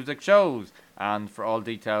indie music shows, and for all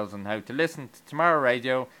details on how to listen to Tomorrow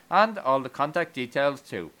Radio, and all the contact details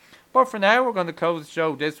too. But for now, we're going to close the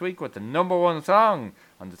show this week with the number 1 song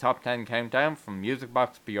on the Top 10 Countdown from Music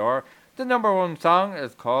Box PR. The number 1 song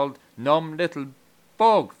is called Numb Little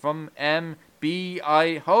Bug from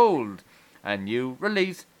MBI Hold, a new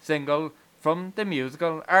release single from the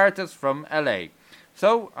musical artist from LA.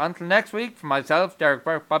 So, until next week, from myself, Derek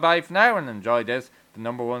Burke, bye-bye for now, and enjoy this, the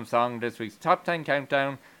number 1 song this week's Top 10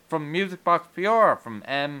 Countdown from Music Box PR from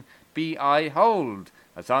MBI Hold,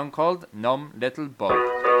 a song called Numb Little Bug.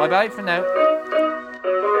 Bye-bye for now.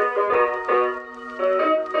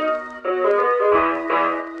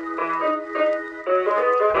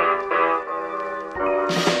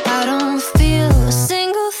 I don't feel a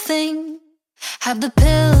single thing. Have the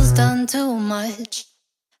pills done too much?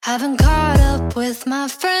 Haven't caught up with my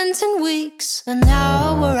friends in weeks, and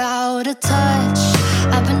now we're out of touch.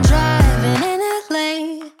 I've been driving in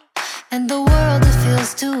LA, and the world, it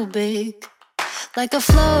feels too big. like a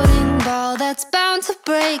floating ball that's bound to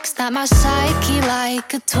break. Snap my psyche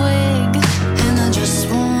like a twig. And I just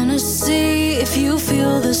wanna see if you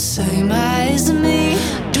feel the same as me.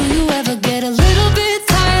 Do you ever get a little bit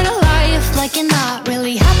tired of life? Like you're not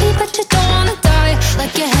really happy but you don't wanna die.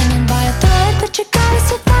 Like you're hanging by a thread but you gotta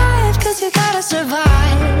survive, cause you gotta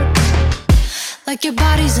survive. Like your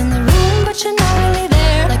body's in the room but you're not really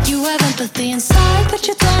there. Like you have empathy inside but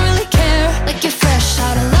you don't really care. Like you're fresh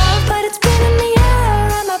out of love but it's been in the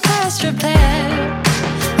air and my past repair.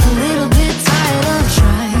 A little bit tired of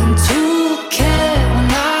trying to care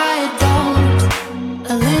when I don't.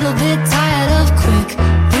 A little bit tired of quick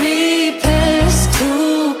repairs,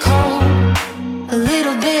 too cold. A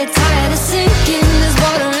little bit tired of sinking, there's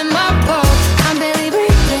water in my boat. I'm barely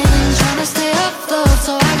breathing, trying to stay afloat,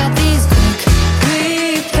 so I got these quick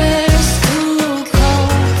repairs, too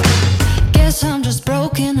cold. Guess I'm just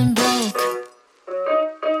broken and broke.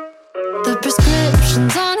 The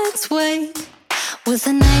prescription's on its way, with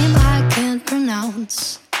a name I can't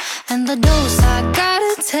pronounce, and the dose I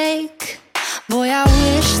gotta take. Boy, I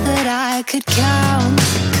wish that I could count,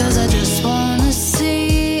 cause I just wanna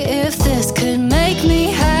see if this could make me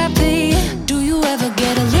happy. Do you ever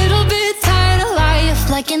get a little bit tired of life?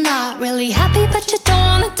 Like you're not really happy but you don't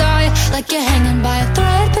wanna die. Like you're hanging by a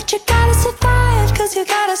thread but you gotta survive, cause you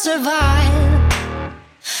gotta survive.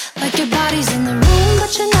 Like your body's in the room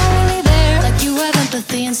but you're not really there. Like you have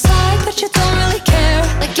empathy inside but you don't really care.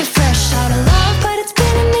 Like you're fresh out of love but it's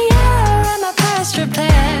been in the air and my past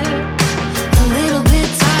repair. A little bit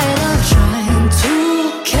tired of trying to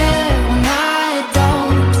care when I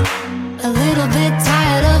don't. A little bit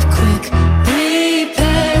tired of quick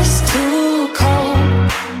repairs, too cold.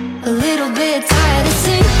 A little bit tired of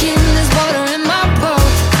sinking, there's water in my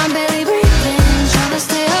boat. I'm barely breathing, trying to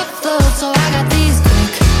stay afloat, so I got these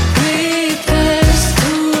quick repairs,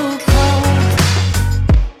 too cold.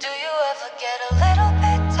 Do you ever get a little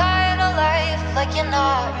bit tired of life? Like you're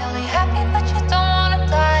not really happy but you don't wanna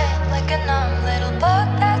die. Like a numb little bug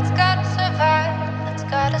that's gotta survive, that's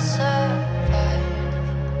gotta survive.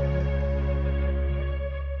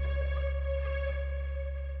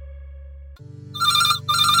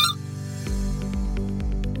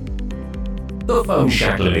 The Phone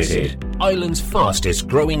Shack Limited, Ireland's fastest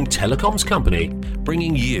growing telecoms company,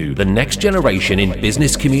 bringing you the next generation in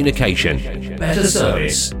business communication, better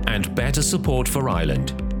service and better support for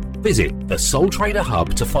Ireland. Visit the Sole Trader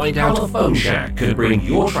Hub to find out how the Phone Shack could bring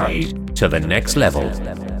your trade to the next level.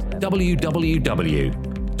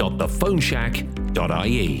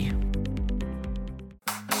 www.thephoneshack.ie.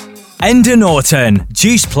 Enda Norton,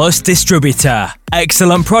 Juice Plus distributor.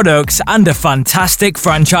 Excellent products and a fantastic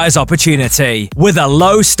franchise opportunity with a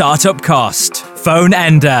low startup cost. Phone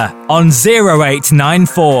Enda on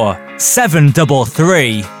 0894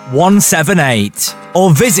 733 178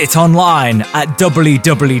 or visit online at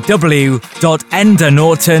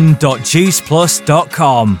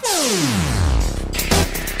www.endanorton.juiceplus.com.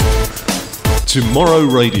 Tomorrow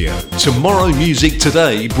Radio. Tomorrow Music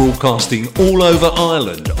Today, broadcasting all over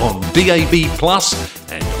Ireland on DAB+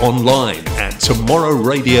 and online at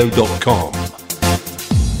tomorrowradio.com.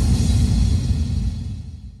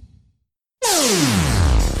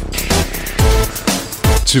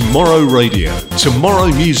 Tomorrow Radio. Tomorrow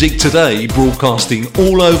Music Today, broadcasting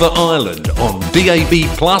all over Ireland on DAB+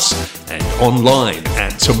 and online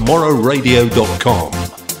at tomorrowradio.com.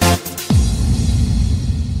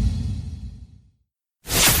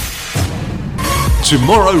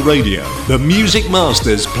 Tomorrow Radio, the music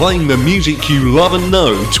masters playing the music you love and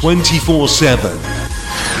know 24/7.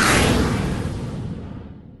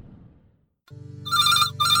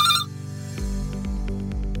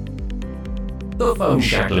 The Phone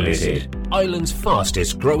Shack Limited, Ireland's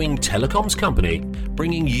fastest growing telecoms company,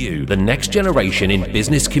 bringing you the next generation in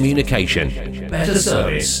business communication, better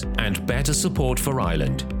service and better support for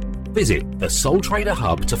Ireland. Visit the Sole Trader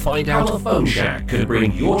Hub to find out how the Phone Shack could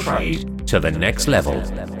bring your trade to the next level.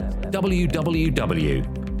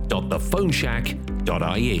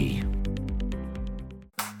 www.thephoneshack.ie.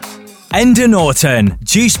 Enda Norton,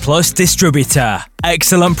 Juice Plus distributor.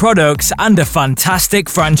 Excellent products and a fantastic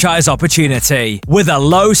franchise opportunity with a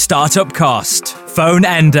low startup cost. Phone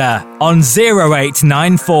Enda on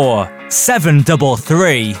 0894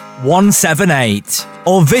 733 178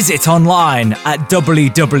 or visit online at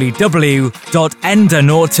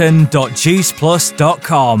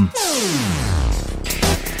www.endanorton.juiceplus.com.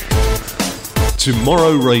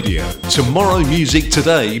 Tomorrow Radio. Tomorrow Music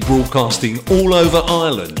Today, broadcasting all over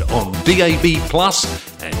Ireland on DAB+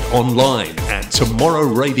 and online at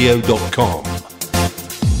tomorrowradio.com.